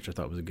 which I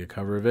thought was a good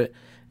cover of it.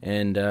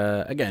 And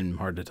again,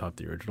 hard to top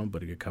the original,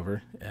 but a good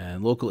cover.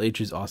 And Local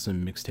H's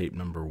Awesome Mixtape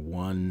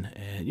 #1.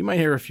 And you might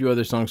hear a few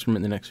other songs from it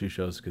in the next few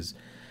shows, because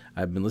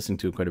I've been listening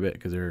to it quite a bit,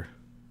 because there are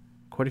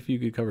quite a few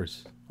good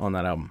covers on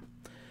that album.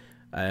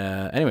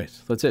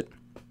 Anyways, that's it.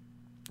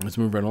 Let's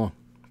move right along.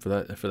 For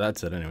that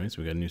set, anyways,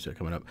 we got a new set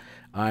coming up.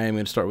 I am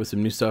going to start with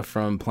some new stuff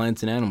from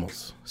Plants and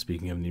Animals.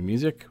 Speaking of new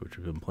music, which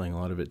we've been playing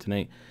a lot of it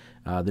tonight,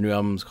 the new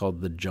album is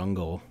called The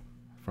Jungle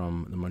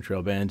from the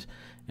Montreal band,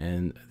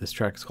 and this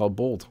track is called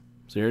Bold.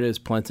 So here it is,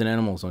 Plants and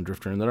Animals on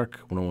Drifter in the Dark,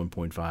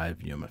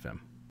 101.5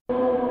 UMFM.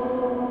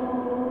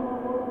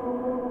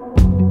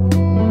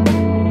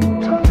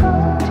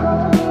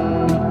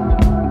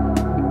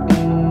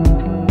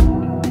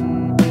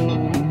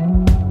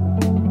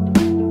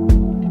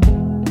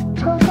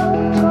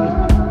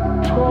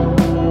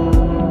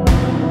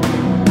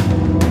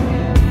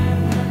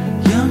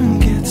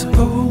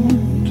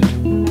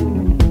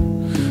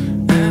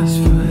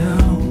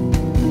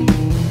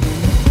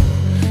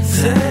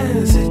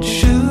 Says it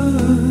should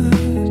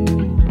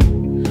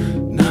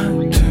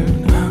not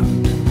turn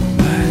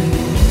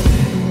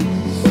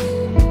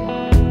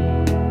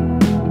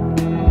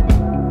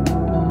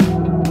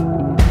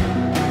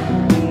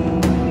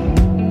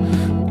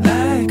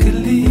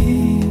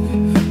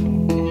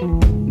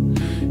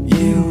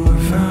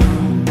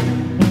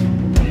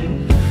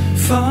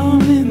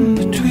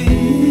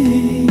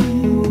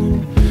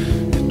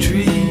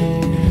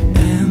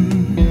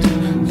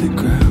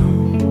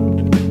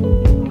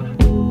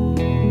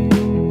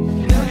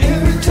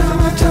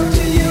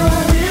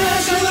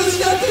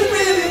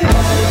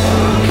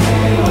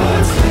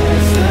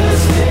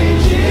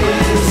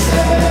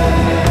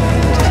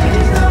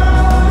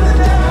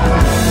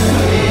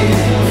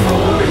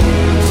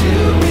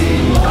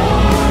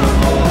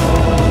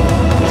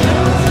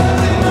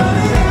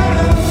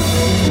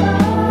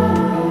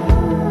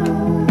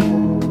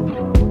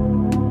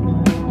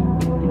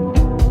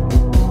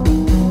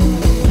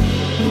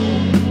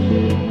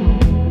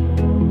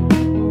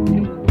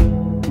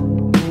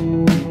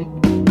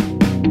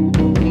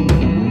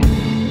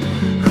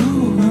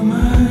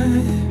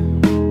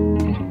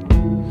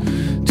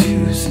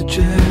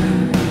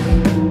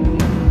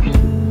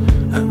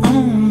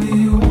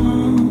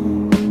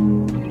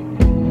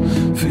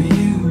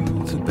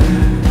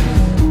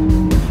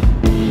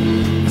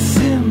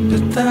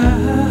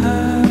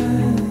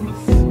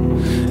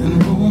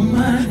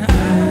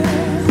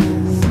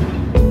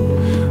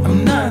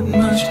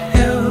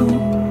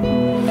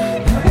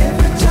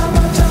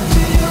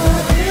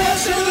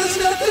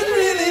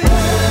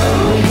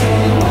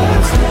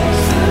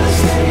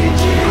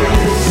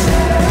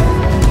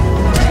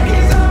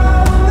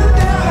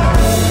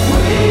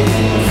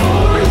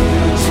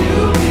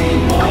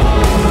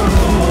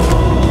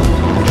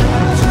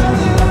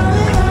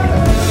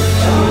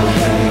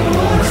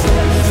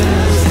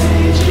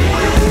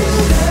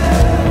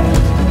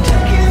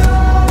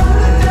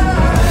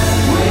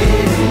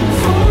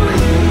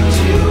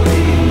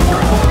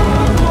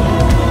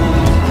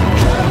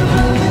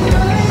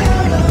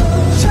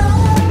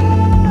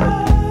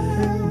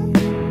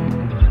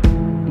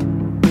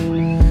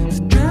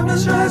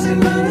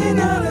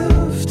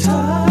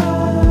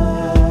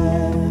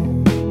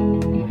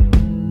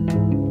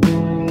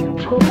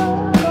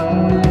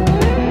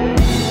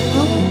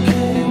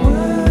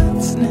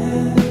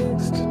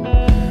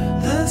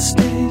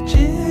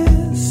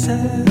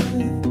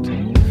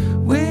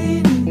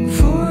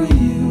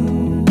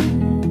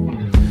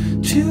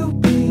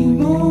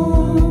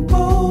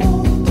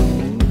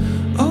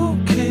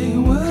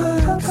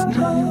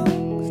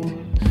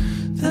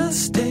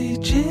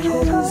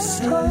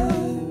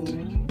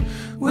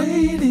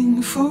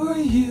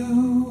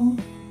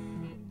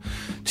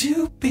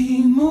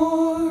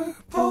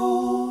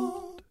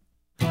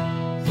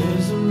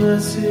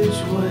message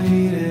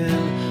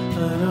waiting.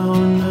 I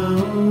don't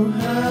know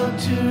how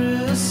to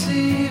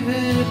receive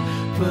it,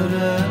 but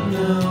I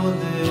know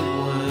that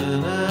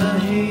when I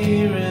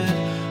hear it,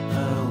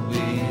 I'll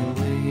believe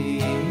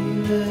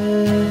it.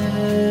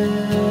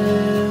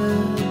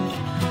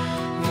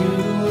 You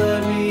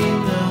let me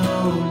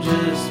know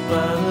just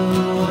by the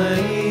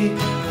way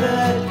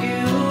that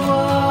you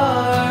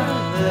are,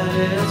 that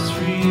it's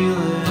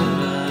real and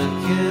I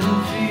can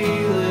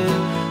feel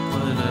it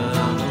when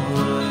I'm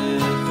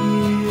with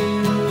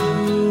you.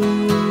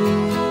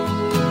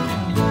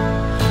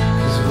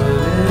 'Cause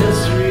when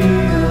it's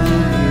real,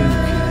 you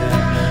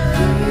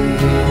can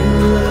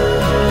feel it.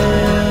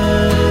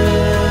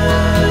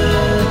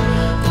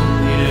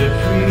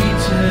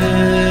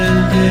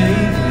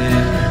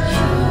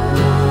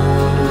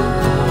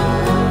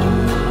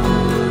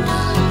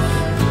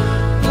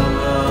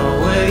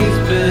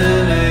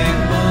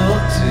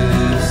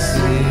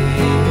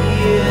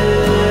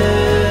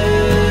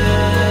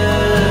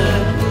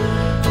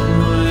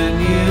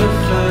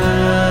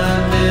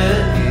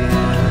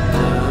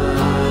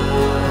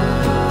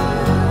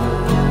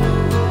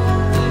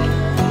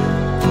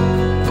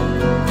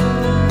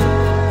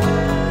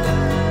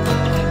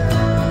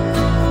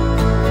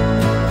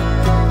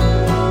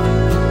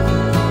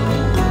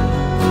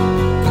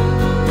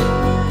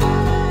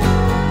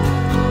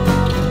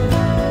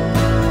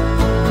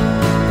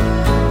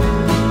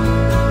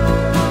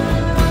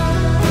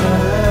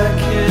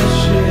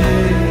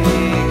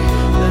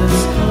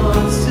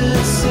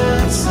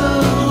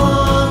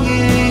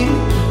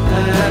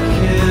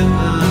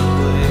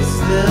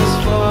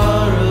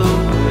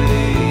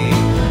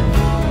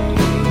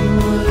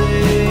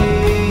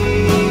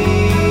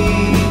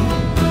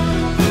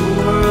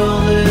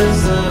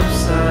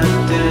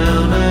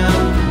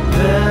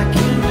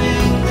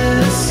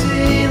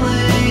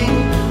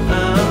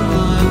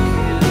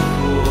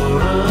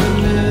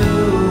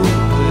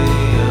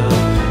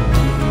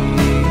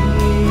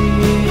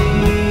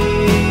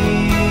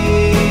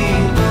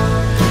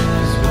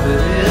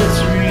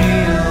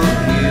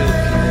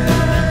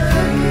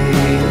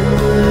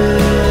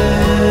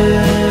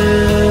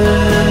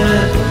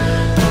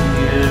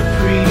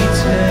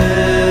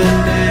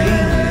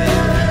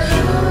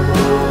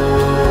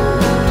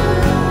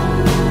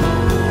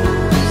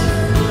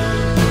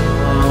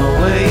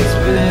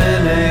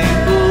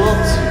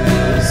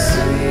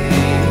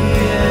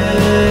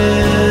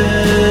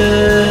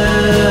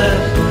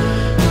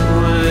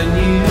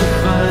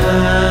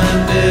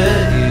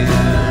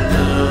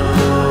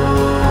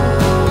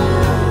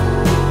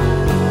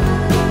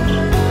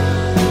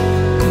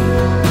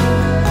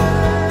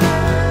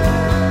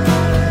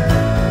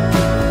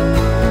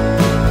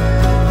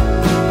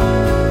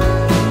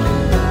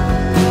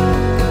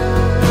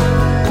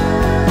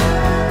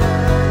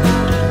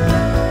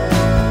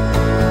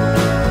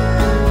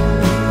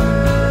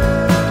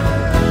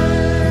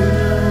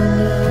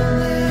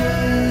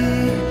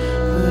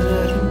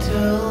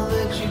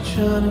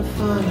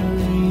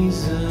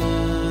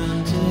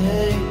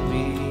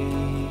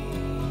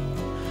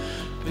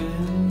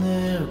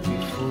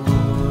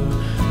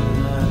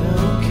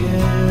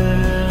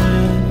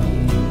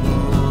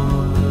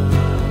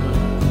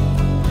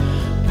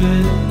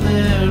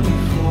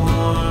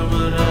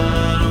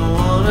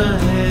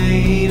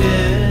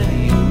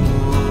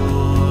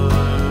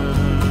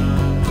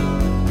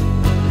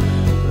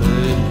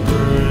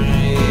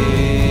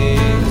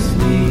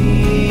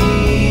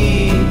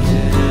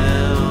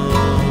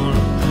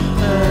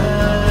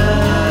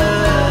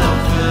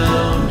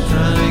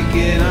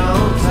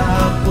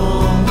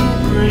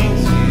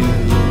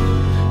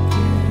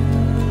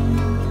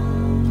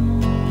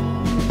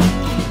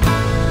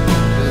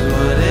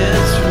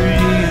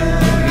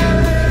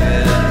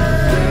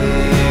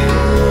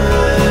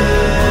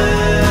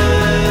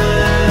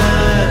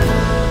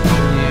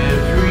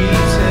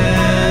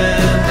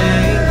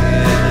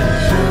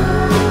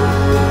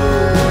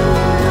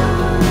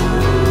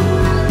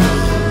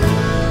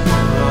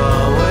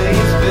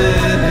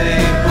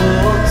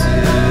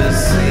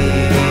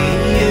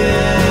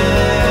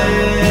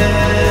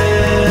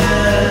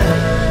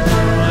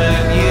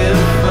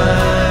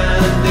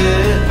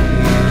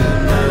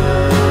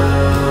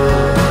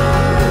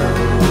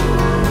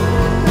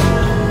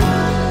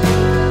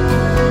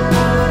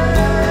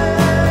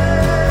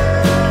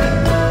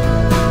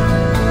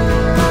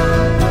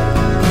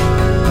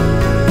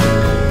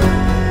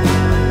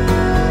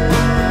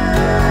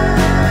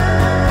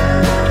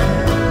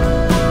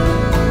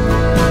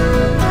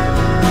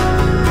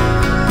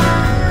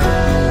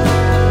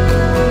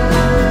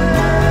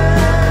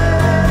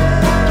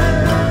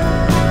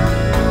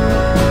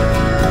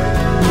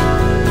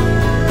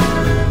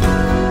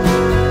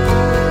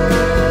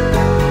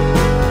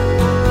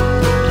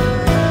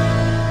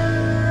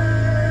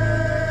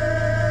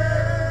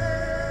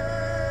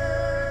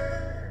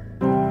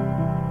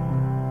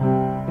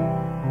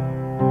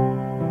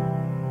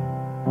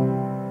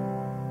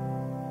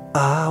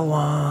 I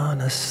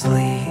wanna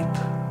sleep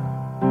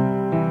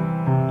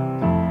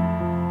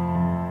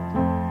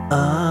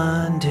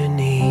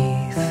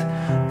underneath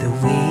the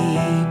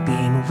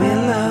weeping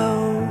willow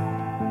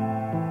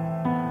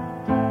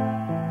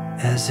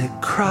as it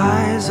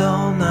cries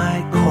all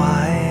night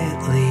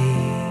quietly.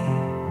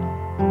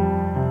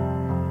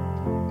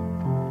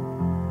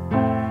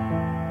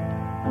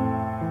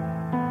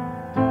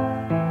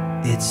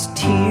 It's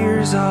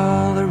tears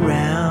all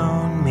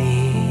around me.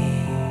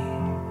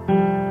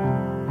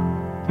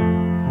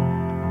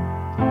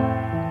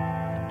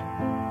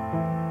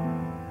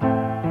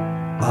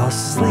 I'll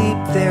sleep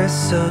there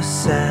so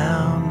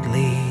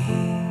soundly.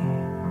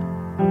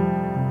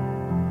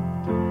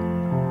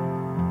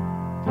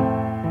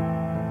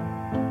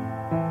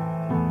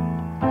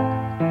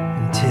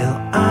 Until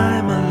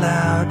I'm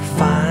allowed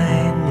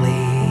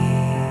finally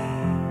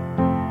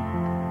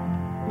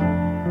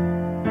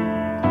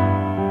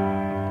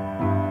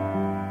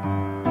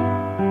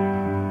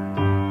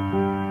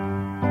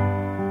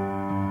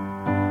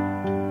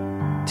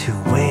to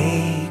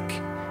wake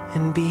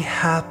and be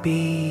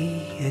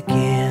happy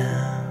again.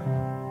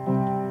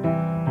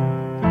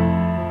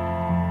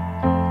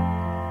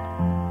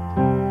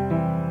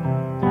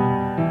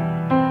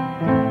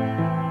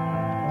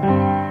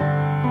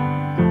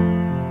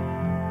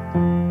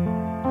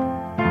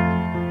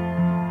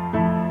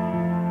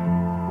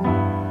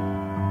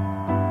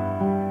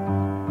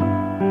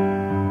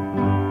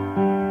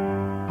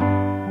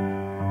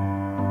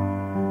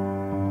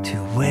 To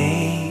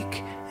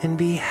wake and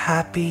be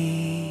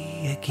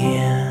happy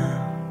again.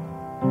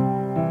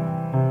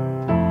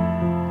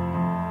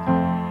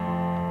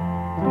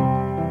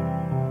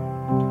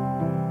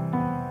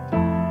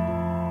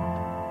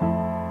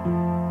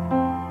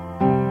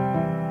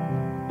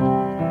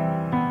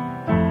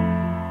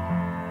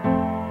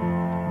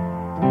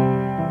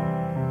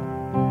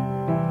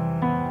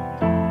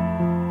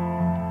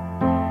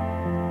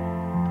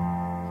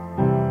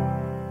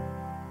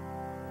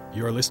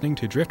 You're listening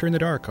to Drifter in the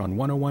Dark on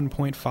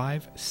 101.5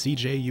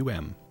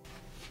 CJUM.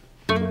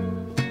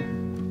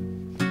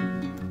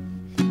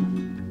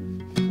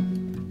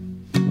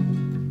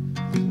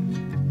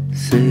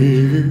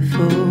 Save it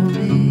for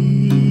me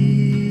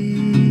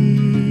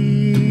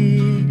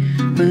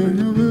when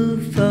the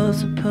world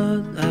falls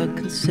apart. I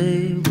can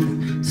say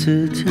with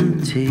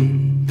certainty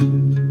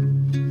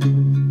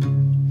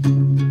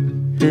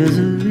there's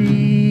a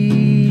reason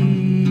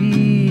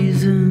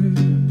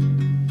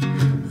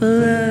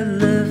that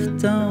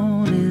left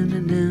down in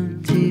an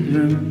empty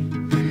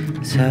room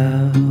is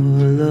how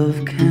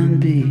love can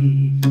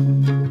be.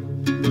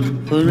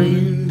 A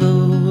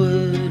rainbow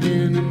word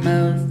in a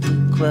mouth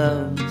of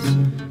clouds,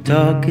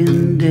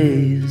 darkened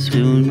days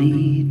will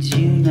need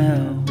you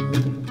now.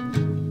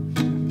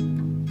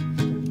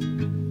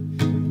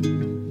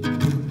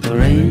 A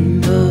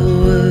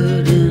rainbow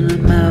word in a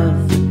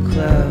mouth of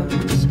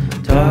clouds,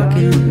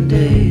 darkened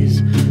days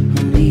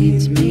who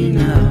needs me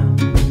now.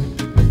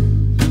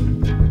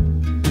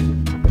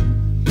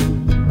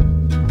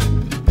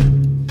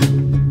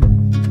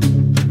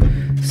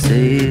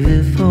 Save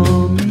it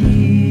for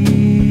me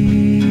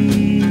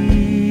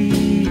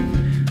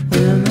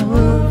when the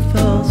world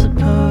falls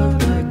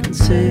apart. I can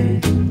say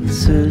with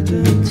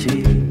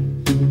certainty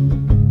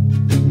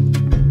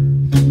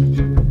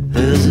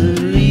there's a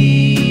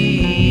reason.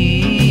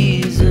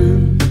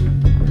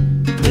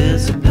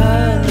 There's a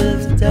pie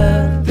left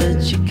out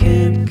that you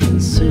can't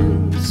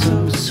consume,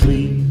 so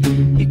sweet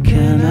you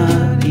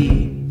cannot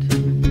eat.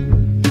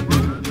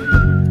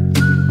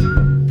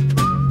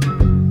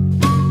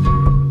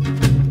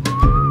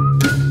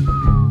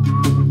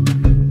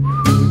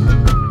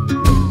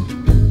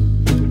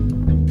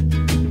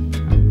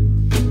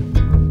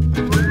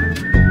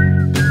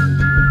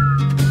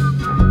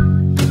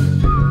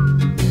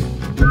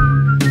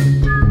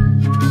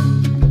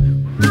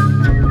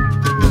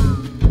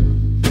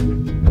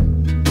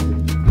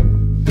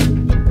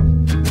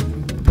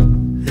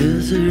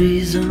 There's a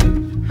reason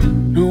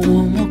no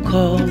one will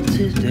call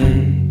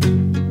today.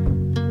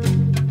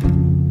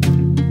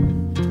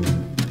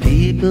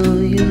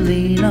 People you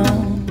lean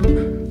on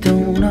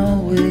don't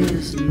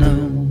always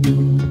know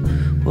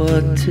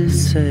what to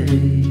say.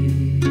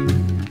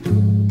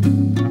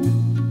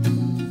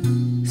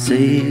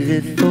 Save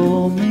it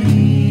for me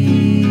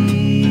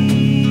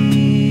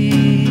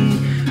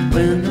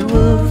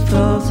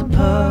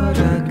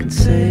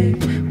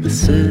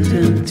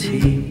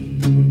empty.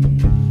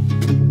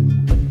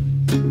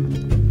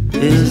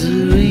 There's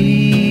a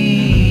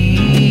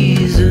reason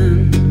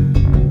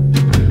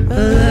a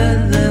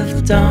light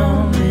left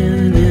on in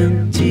an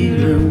empty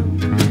room.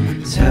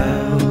 It's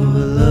how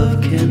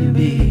love can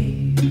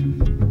be.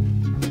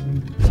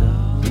 It's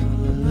all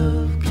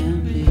love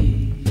can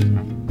be.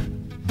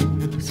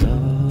 It's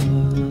all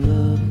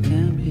love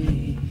can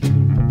be.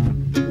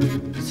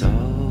 It's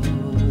all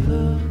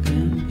love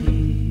can be.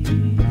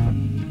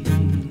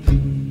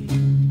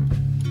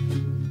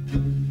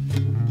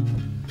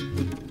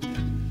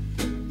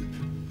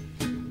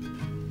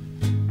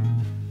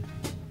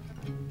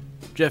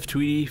 Jeff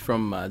Tweedy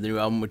from the new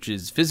album, which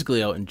is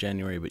physically out in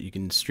January, but you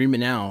can stream it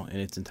now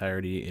in its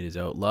entirety. It is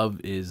out. Love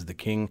is the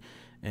King.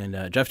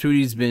 And Jeff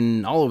Tweedy's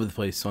been all over the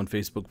place on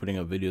Facebook, putting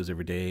up videos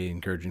every day,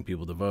 encouraging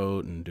people to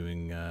vote and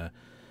doing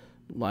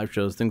live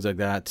shows, things like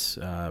that,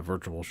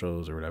 virtual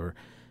shows or whatever.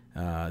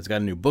 He's got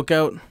a new book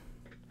out,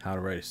 How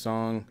to Write a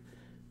Song.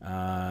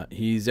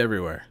 He's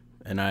everywhere,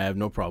 and I have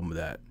no problem with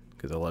that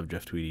because I love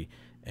Jeff Tweedy.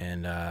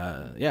 And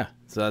yeah,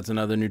 so that's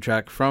another new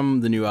track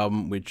from the new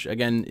album, which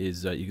again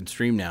is you can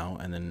stream now,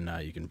 and then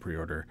you can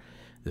pre-order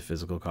the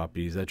physical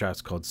copies. That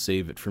track's called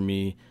Save It For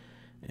Me.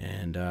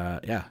 And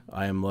yeah,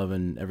 I am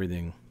loving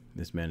everything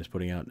this man is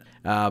putting out.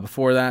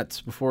 Before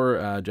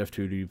Jeff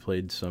Tweedy,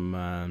 played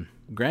some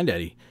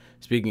Grandaddy.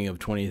 Speaking of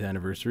 20th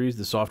anniversaries,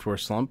 The Software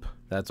Slump,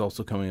 that's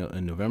also coming out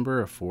in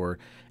November, a 4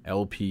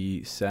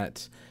 LP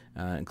set,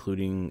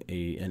 including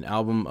an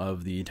album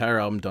of the entire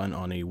album done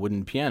on a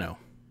wooden piano.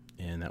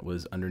 And that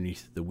was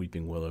Underneath the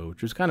Weeping Willow,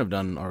 which was kind of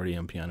done already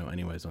on piano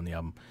anyways on the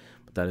album.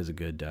 But that is a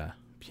good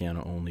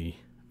piano-only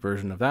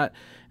version of that.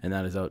 And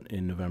that is out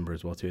in November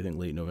as well, too. I think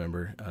late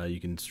November. You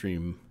can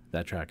stream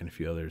that track and a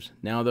few others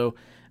now, though.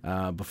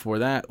 Before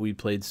that, we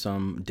played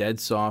some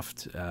Dead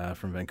Soft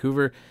from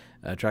Vancouver,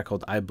 a track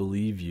called I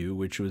Believe You,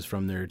 which was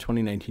from their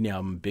 2019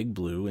 album Big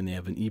Blue. And they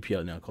have an EP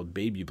out now called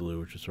Baby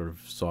Blue, which is sort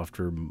of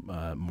softer,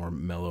 more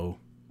mellow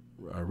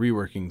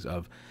reworkings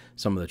of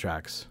some of the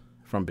tracks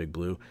from Big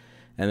Blue.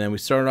 And then we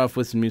started off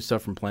with some new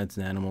stuff from Plants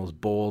and Animals,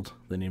 Bold,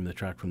 the name of the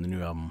track from the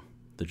new album,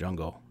 The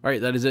Jungle. All right,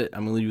 that is it.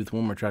 I'm going to leave you with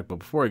one more track, but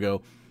before I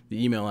go,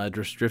 the email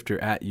address,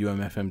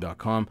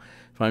 drifter@umfm.com.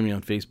 Find me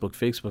on Facebook,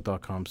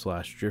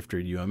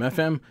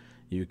 facebook.com/drifterumfm.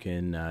 You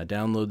can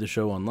download the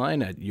show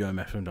online at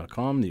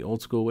umfm.com, the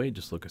old school way.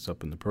 Just look us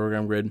up in the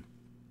program grid.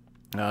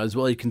 As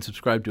well, you can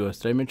subscribe to us.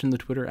 Did I mention the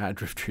Twitter?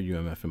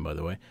 @drifterumfm, by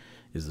the way,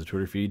 is the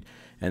Twitter feed.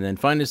 And then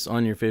find us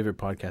on your favorite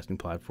podcasting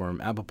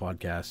platform, Apple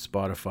Podcasts,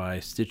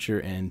 Spotify,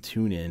 Stitcher, and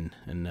TuneIn.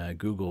 And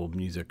Google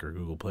Music or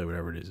Google Play,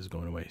 whatever it is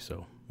going away.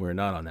 So we're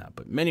not on that.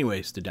 But many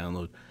ways to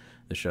download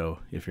the show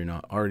if you're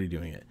not already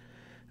doing it.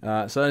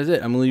 So that is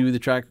it. I'm going to leave you with a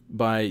track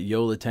by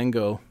Yo La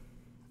Tengo.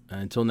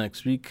 Until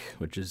next week,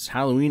 which is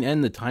Halloween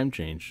and the time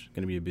change.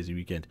 Going to be a busy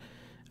weekend.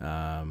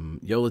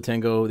 Yo La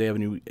Tengo, they have a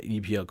new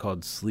EP out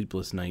called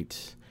Sleepless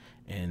Night,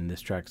 and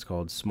this track's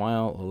called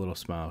Smile, A Little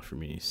Smile For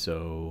Me.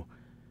 So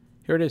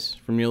here it is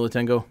from Yo La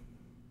Tengo.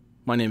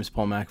 My name is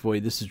Paul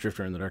McAvoy. This is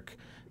Drifter in the Dark.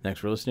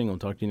 Thanks for listening. I'll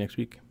talk to you next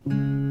week.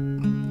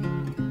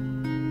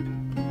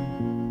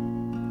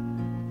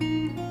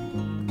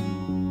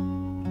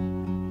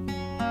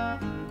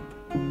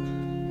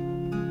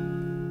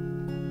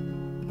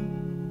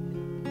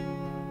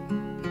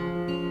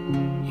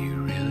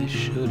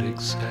 Should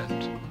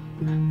accept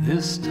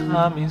this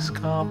time he's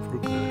gone for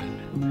good.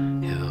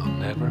 He'll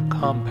never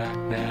come back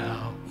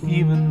now,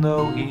 even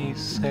though he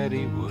said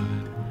he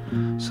would.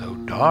 So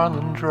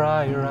darling,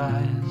 dry your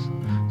eyes.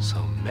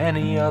 So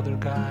many other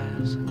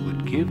guys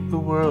would give the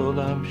world,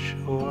 I'm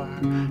sure,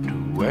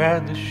 to wear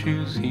the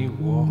shoes he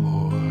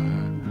wore.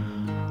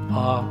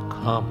 Oh,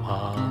 come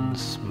on,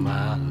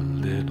 smile a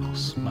little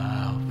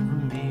smile for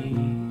me,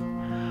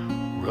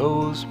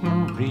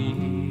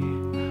 Rosemary.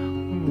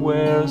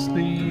 Where's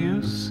the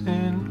use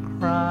in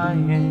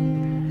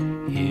crying?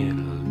 In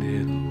a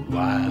little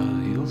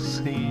while you'll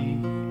see,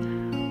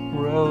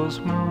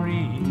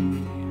 Rosemary,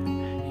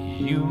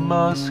 you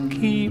must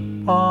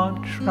keep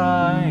on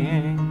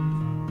trying.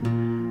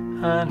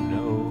 I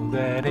know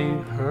that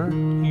it hurt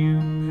you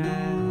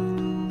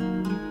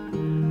bad.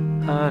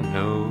 I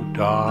know,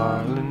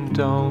 darling,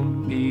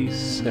 don't be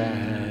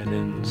sad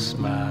and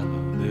smile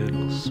a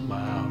little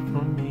smile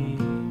for me,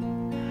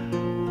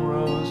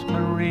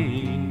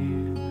 Rosemary.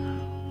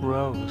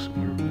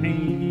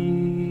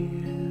 Rosemary,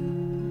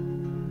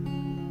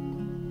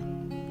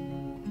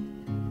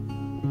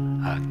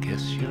 I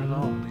guess you're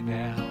lonely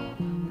now.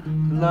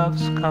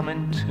 Love's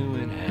coming to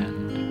an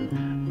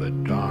end,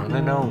 but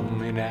darling,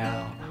 only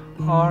now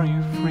are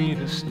you free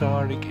to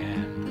start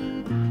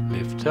again.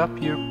 Lift up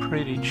your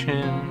pretty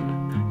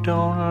chin,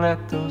 don't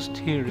let those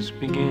tears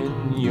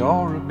begin.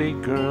 You're a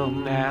big girl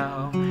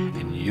now,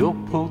 and you'll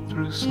pull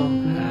through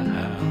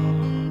somehow.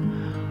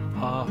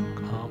 Oh,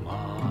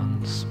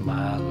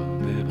 smile a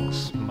little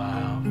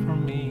smile for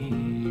me,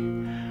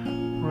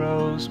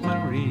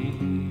 Rosemary.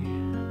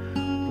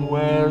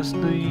 Where's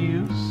the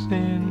use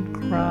in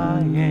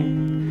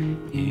crying?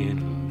 In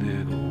a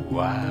little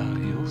while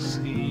you'll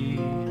see,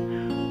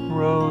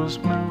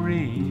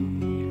 Rosemary.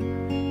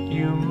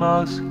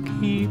 must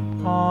keep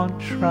on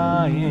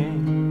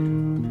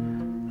trying.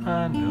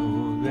 I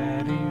know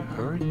that he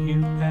hurt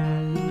you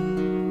bad.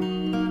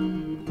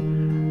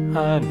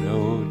 I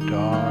know,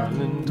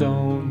 darling,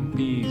 don't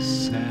be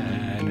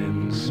sad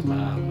and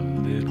smile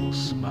a little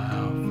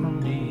smile for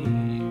me.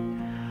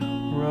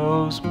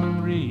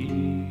 Rosemary,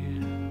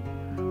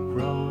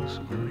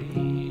 Rosemary.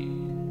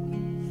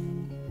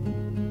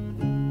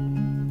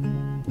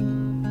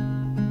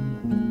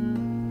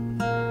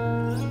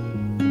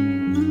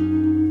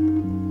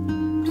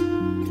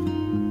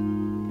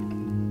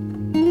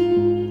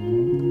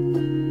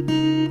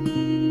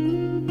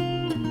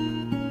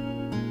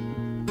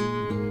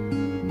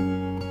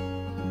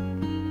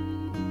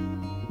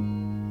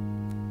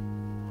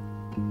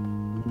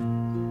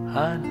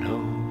 I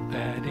know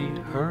that he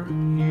hurt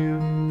you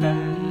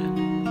bad.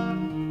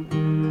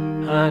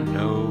 I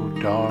know,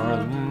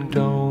 darling,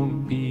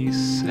 don't be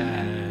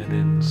sad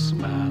and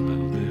smile a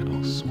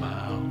little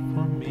smile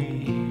for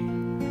me.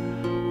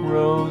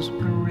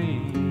 Rosemary,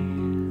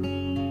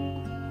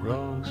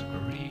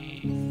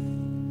 Rosemary.